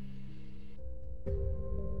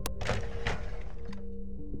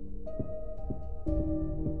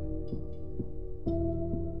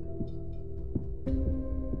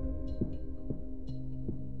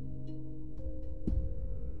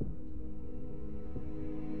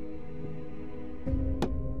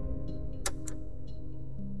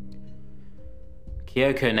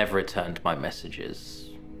 Kyoko never returned my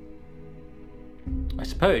messages. I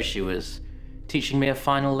suppose she was teaching me a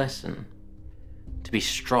final lesson. To be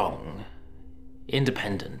strong,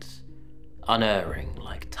 independent, unerring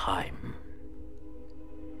like time.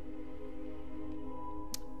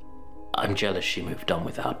 I'm jealous she moved on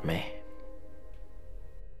without me.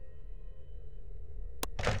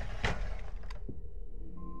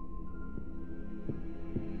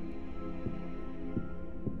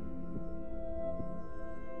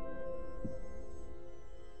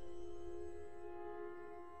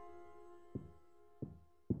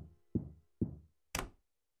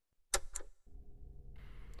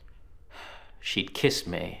 She'd kiss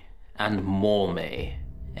me and maul me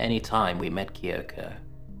any time we met Kyoko.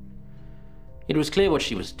 It was clear what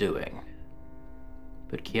she was doing,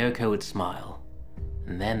 but Kyoko would smile,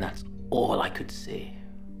 and then that's all I could see.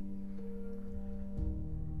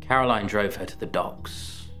 Caroline drove her to the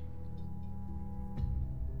docks.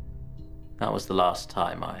 That was the last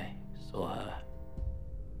time I saw her.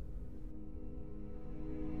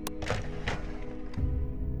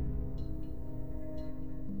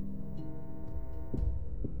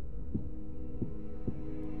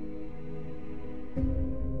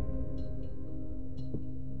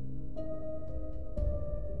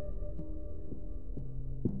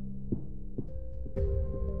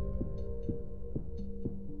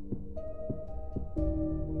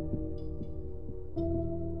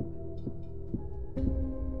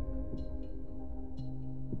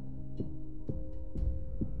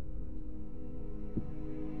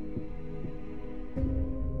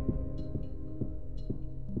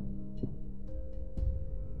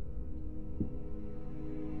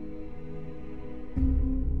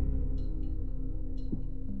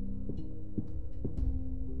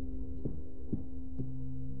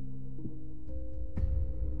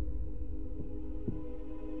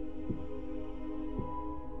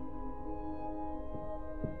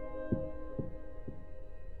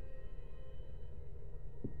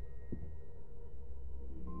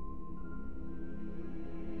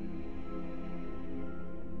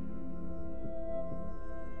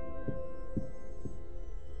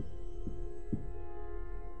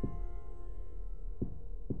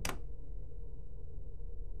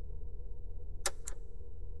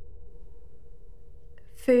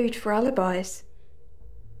 Food for alibis.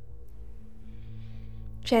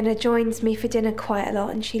 Jenna joins me for dinner quite a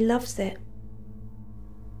lot and she loves it.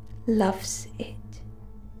 Loves it.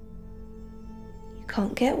 You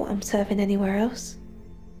can't get what I'm serving anywhere else.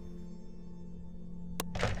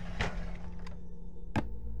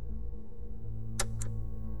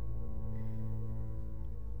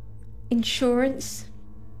 Insurance,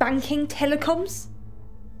 banking, telecoms.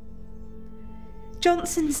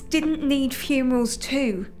 Johnsons didn't need funerals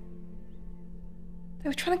too. They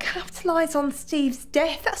were trying to capitalise on Steve's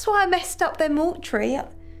death. That's why I messed up their mortuary.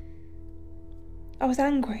 I was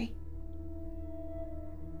angry.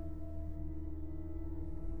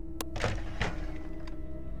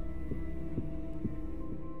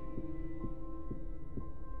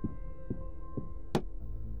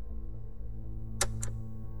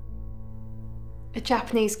 A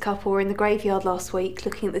Japanese couple were in the graveyard last week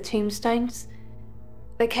looking at the tombstones.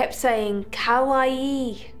 They kept saying,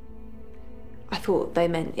 kawaii. I thought they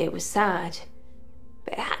meant it was sad,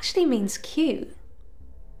 but it actually means cute.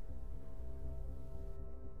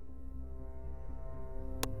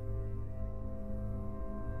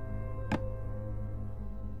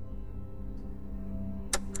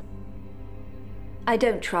 I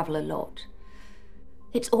don't travel a lot.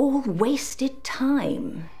 It's all wasted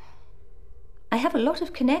time. I have a lot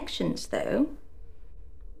of connections, though.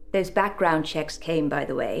 Those background checks came, by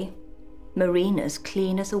the way. Marina's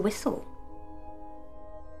clean as a whistle.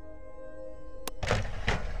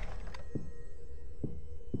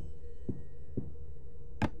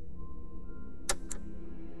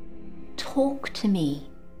 Talk to me.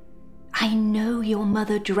 I know your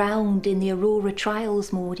mother drowned in the Aurora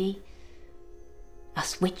trials, Maudie.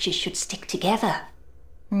 Us witches should stick together.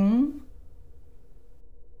 Hmm?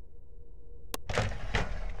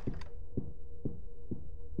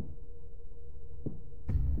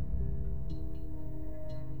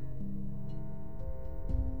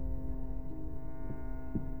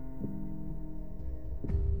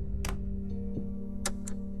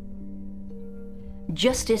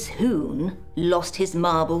 Justice Hoon lost his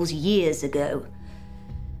marbles years ago.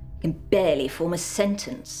 Can barely form a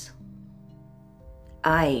sentence.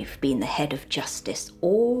 I've been the head of justice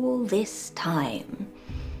all this time.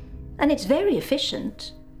 And it's very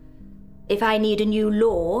efficient. If I need a new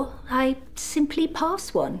law, I simply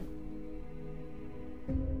pass one.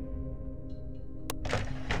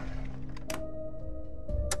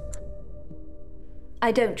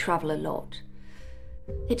 I don't travel a lot.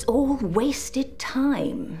 It's all wasted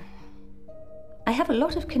time. I have a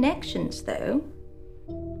lot of connections, though.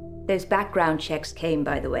 Those background checks came,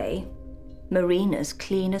 by the way. Marina's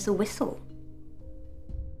clean as a whistle.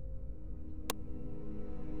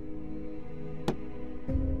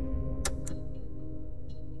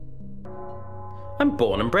 I'm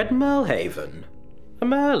born and bred Merlhaven. A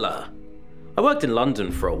Merler. I worked in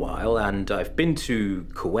London for a while, and I've been to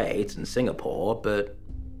Kuwait and Singapore, but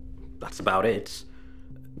that's about it.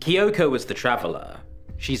 Kyoko was the traveller.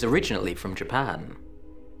 She's originally from Japan.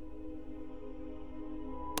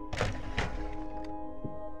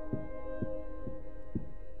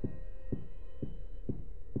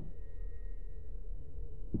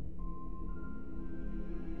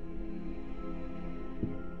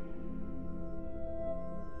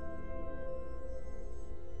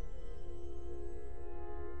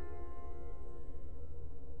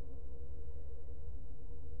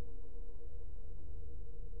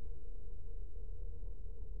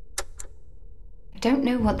 don't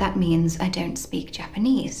know what that means. I don't speak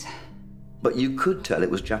Japanese. But you could tell it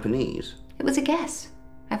was Japanese. It was a guess.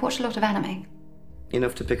 I've watched a lot of anime.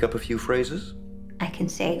 Enough to pick up a few phrases? I can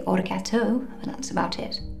say arigato, but that's about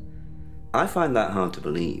it. I find that hard to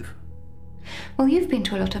believe. Well, you've been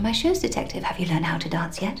to a lot of my shows, Detective. Have you learned how to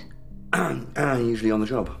dance yet? Usually on the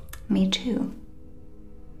job. Me too.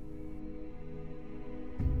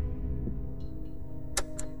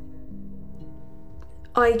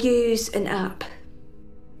 I use an app.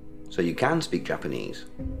 So you can speak Japanese?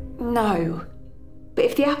 No. But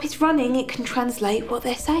if the app is running, it can translate what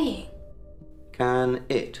they're saying. Can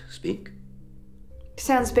it speak?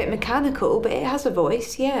 Sounds a bit mechanical, but it has a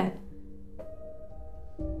voice, yeah.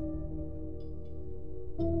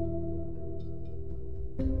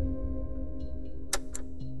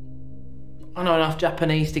 I know enough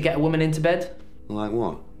Japanese to get a woman into bed. Like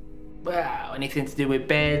what? Well, anything to do with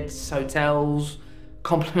beds, hotels,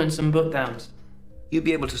 compliments and book downs. You'd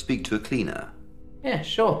be able to speak to a cleaner? Yeah,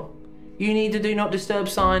 sure. You need a do not disturb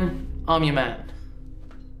sign, I'm your man.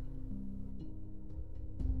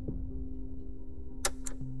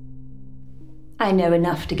 I know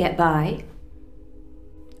enough to get by.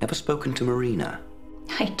 Ever spoken to Marina?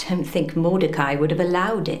 I don't think Mordecai would have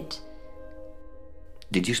allowed it.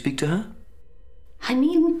 Did you speak to her? I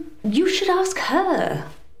mean, you should ask her.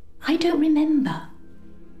 I don't remember.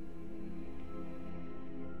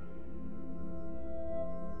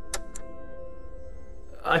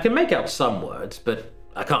 I can make out some words, but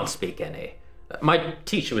I can't speak any. My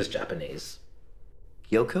teacher was Japanese.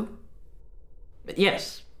 Kyoko?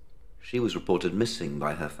 Yes. She was reported missing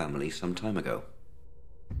by her family some time ago.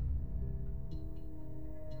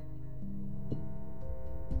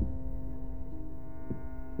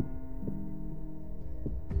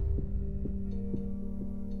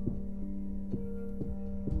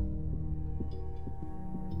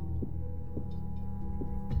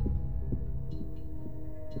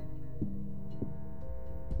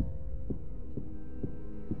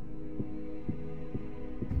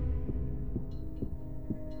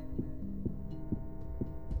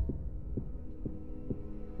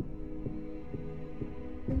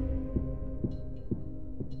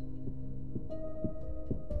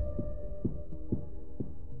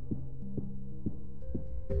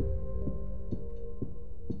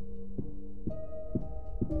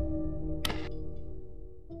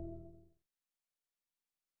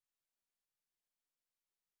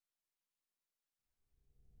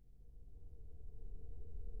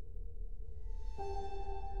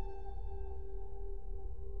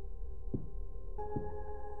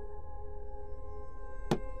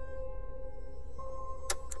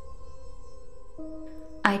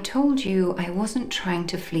 I told you I wasn't trying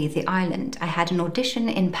to flee the island. I had an audition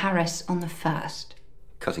in Paris on the 1st.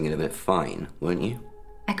 Cutting it a bit fine, weren't you?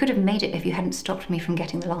 I could have made it if you hadn't stopped me from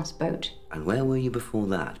getting the last boat. And where were you before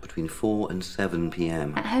that, between 4 and 7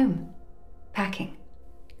 p.m? At home. Packing.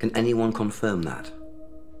 Can anyone confirm that?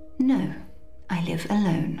 No. I live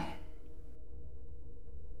alone.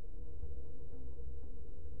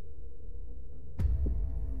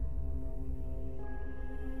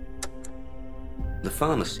 The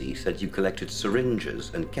pharmacy said you collected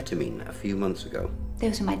syringes and ketamine a few months ago.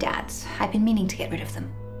 Those are my dad's. I've been meaning to get rid of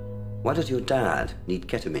them. Why does your dad need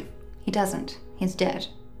ketamine? He doesn't. He's dead.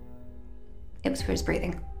 It was for his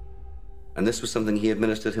breathing. And this was something he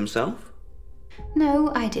administered himself?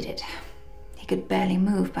 No, I did it. He could barely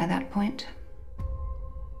move by that point.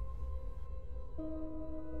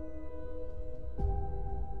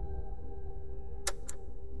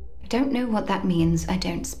 I don't know what that means. I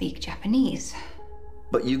don't speak Japanese.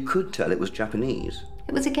 But you could tell it was Japanese.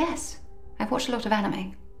 It was a guess. I've watched a lot of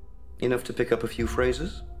anime. Enough to pick up a few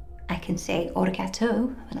phrases? I can say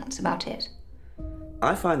arigato, but that's about it.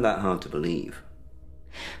 I find that hard to believe.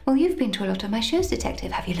 Well, you've been to a lot of my shows,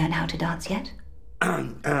 Detective. Have you learned how to dance yet?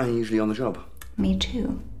 Usually on the job. Me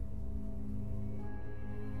too.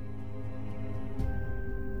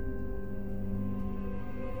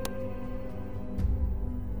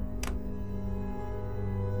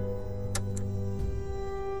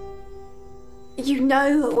 You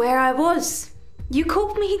know where I was. You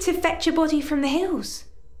called me to fetch a body from the hills.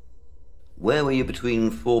 Where were you between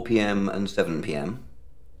 4 p.m. and 7 p.m?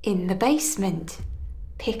 In the basement,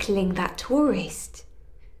 pickling that tourist.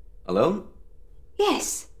 Alone?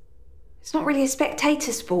 Yes. It's not really a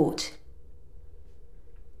spectator sport.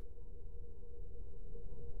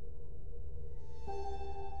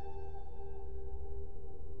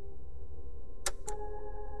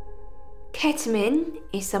 Ketamine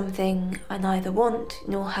is something I neither want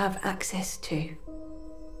nor have access to.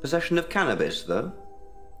 Possession of cannabis, though?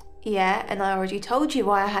 Yeah, and I already told you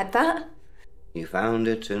why I had that. You found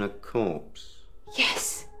it in a corpse.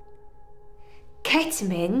 Yes.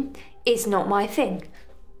 Ketamine is not my thing.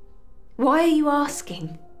 Why are you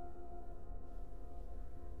asking?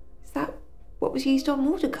 Is that what was used on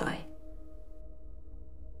Mordecai?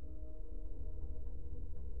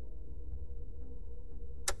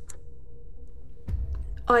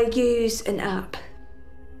 I use an app.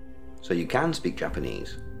 So you can speak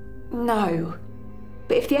Japanese? No.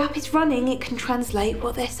 But if the app is running, it can translate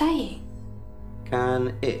what they're saying.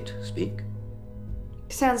 Can it speak?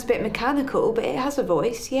 Sounds a bit mechanical, but it has a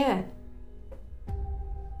voice, yeah.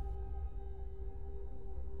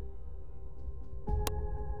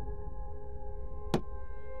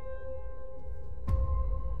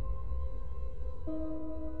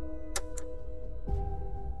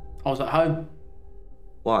 I was at home.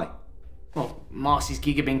 Why? Well, Marcy's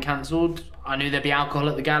gig had been cancelled. I knew there'd be alcohol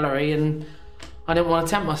at the gallery and I didn't want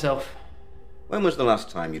to tempt myself. When was the last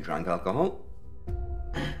time you drank alcohol?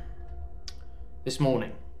 This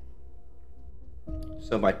morning.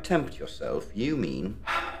 So by tempt yourself, you mean...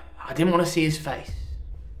 I didn't want to see his face.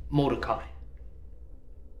 Mordecai.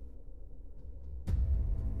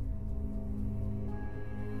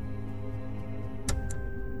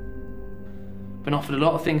 Been offered a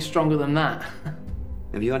lot of things stronger than that.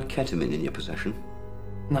 Have you had ketamine in your possession?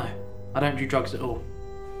 No, I don't do drugs at all.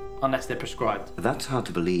 Unless they're prescribed. That's hard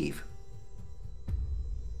to believe.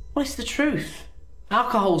 Well, it's the truth.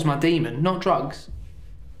 Alcohol's my demon, not drugs.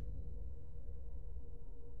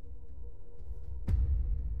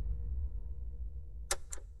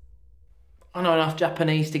 I know enough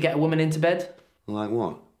Japanese to get a woman into bed. Like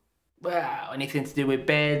what? Well, anything to do with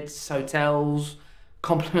beds, hotels,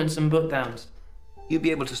 compliments and book downs. You'd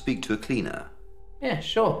be able to speak to a cleaner? Yeah,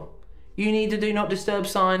 sure. You need a do not disturb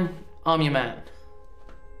sign, I'm your man.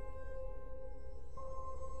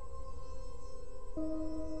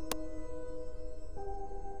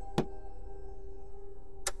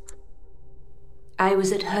 I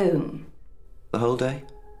was at home. The whole day?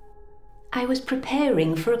 I was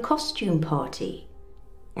preparing for a costume party.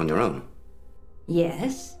 On your own?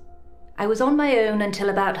 Yes. I was on my own until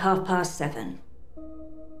about 7:30.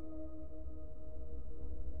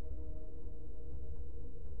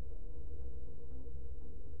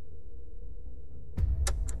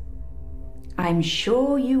 I'm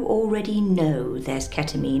sure you already know there's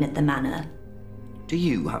ketamine at the manor. Do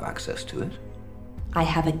you have access to it? I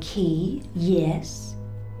have a key, yes.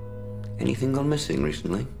 Anything gone missing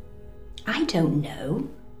recently? I don't know.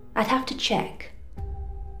 I'd have to check.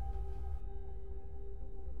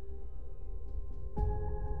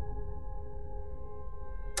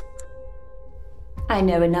 I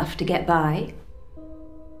know enough to get by.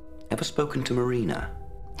 Ever spoken to Marina?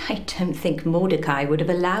 I don't think Mordecai would have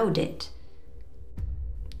allowed it.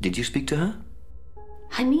 Did you speak to her?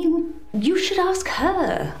 I mean, you should ask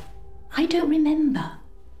her. I don't remember.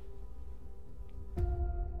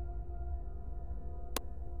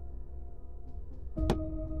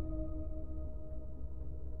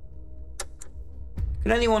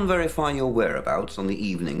 Can anyone verify your whereabouts on the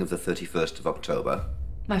evening of the 31st of October?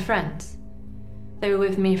 My friends. They were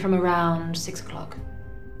with me from around 6 o'clock.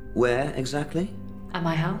 Where exactly? At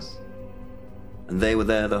my house. And they were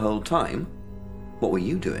there the whole time? What were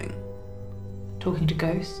you doing? Talking to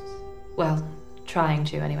ghosts. Well, trying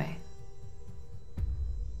to anyway.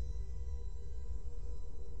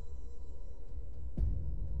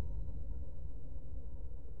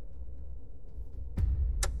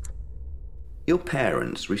 Your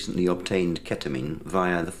parents recently obtained ketamine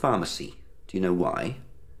via the pharmacy. Do you know why?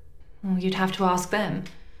 Well, you'd have to ask them.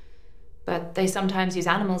 But they sometimes use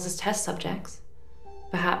animals as test subjects.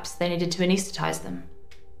 Perhaps they needed to anesthetize them.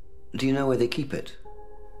 Do you know where they keep it?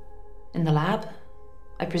 In the lab,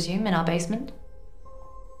 I presume, in our basement.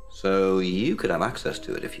 So you could have access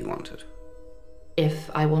to it if you wanted. If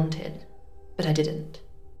I wanted, but I didn't.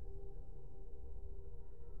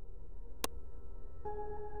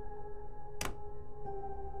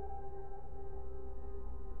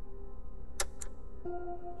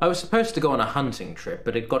 I was supposed to go on a hunting trip,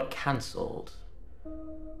 but it got cancelled.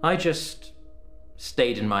 I just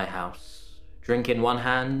stayed in my house, drink in one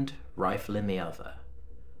hand, rifle in the other,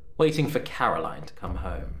 waiting for Caroline to come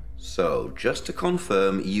home. So, just to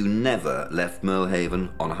confirm, you never left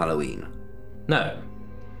Merlehaven on Halloween? No.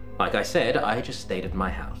 Like I said, I just stayed at my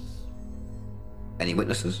house. Any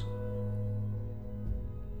witnesses?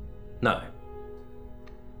 No.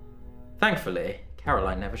 Thankfully,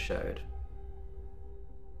 Caroline never showed.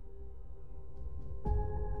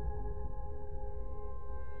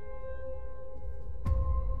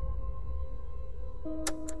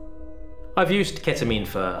 I've used ketamine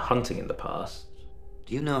for hunting in the past.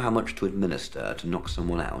 Do you know how much to administer to knock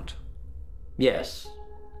someone out? Yes.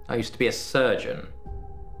 I used to be a surgeon.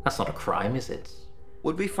 That's not a crime, is it?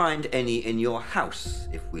 Would we find any in your house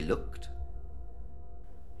if we looked?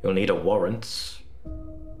 You'll need a warrant.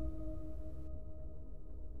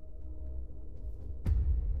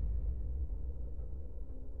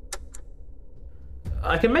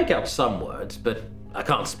 I can make out some words, but I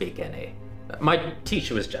can't speak any. My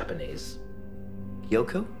teacher was Japanese.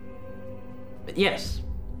 Kyoko? Yes.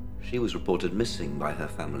 She was reported missing by her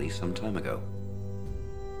family some time ago.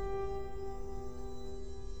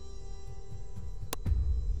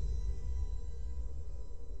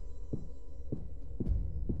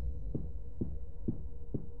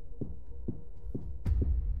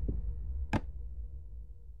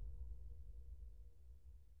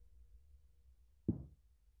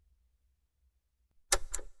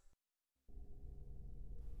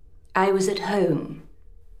 I was at home.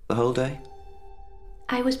 The whole day?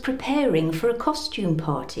 I was preparing for a costume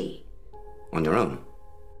party. On your own?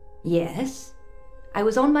 Yes. I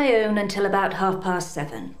was on my own until about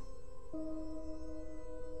 7:30.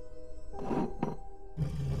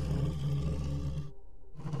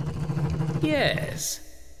 Yes.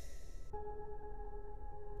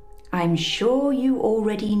 I'm sure you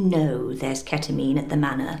already know there's ketamine at the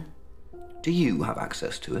manor. Do you have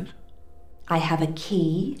access to it? I have a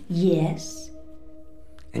key, yes.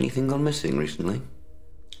 Anything gone missing recently?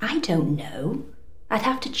 I don't know. I'd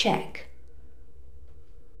have to check.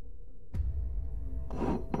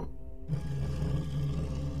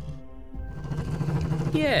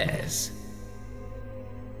 Yes.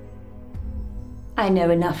 I know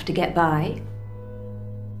enough to get by.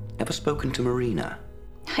 Ever spoken to Marina?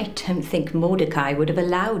 I don't think Mordecai would have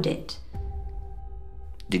allowed it.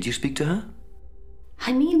 Did you speak to her?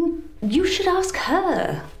 I mean, you should ask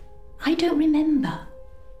her. I don't remember.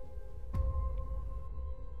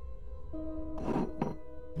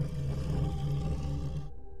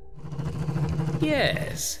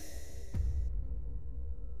 Yes.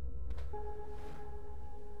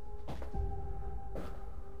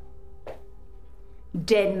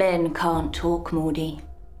 Dead men can't talk, Mordy.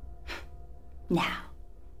 Now,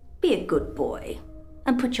 be a good boy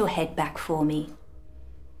and put your head back for me.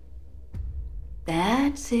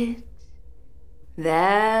 That's it.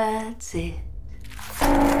 That's it.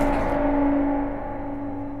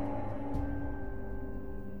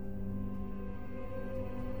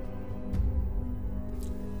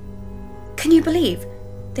 Can you believe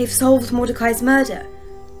they've solved Mordecai's murder?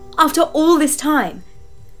 After all this time?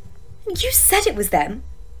 You said it was them.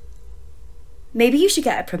 Maybe you should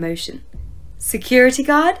get a promotion. Security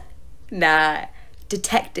guard? Nah,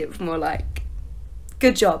 detective more like.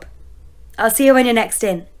 Good job. I'll see you when you're next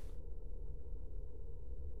in.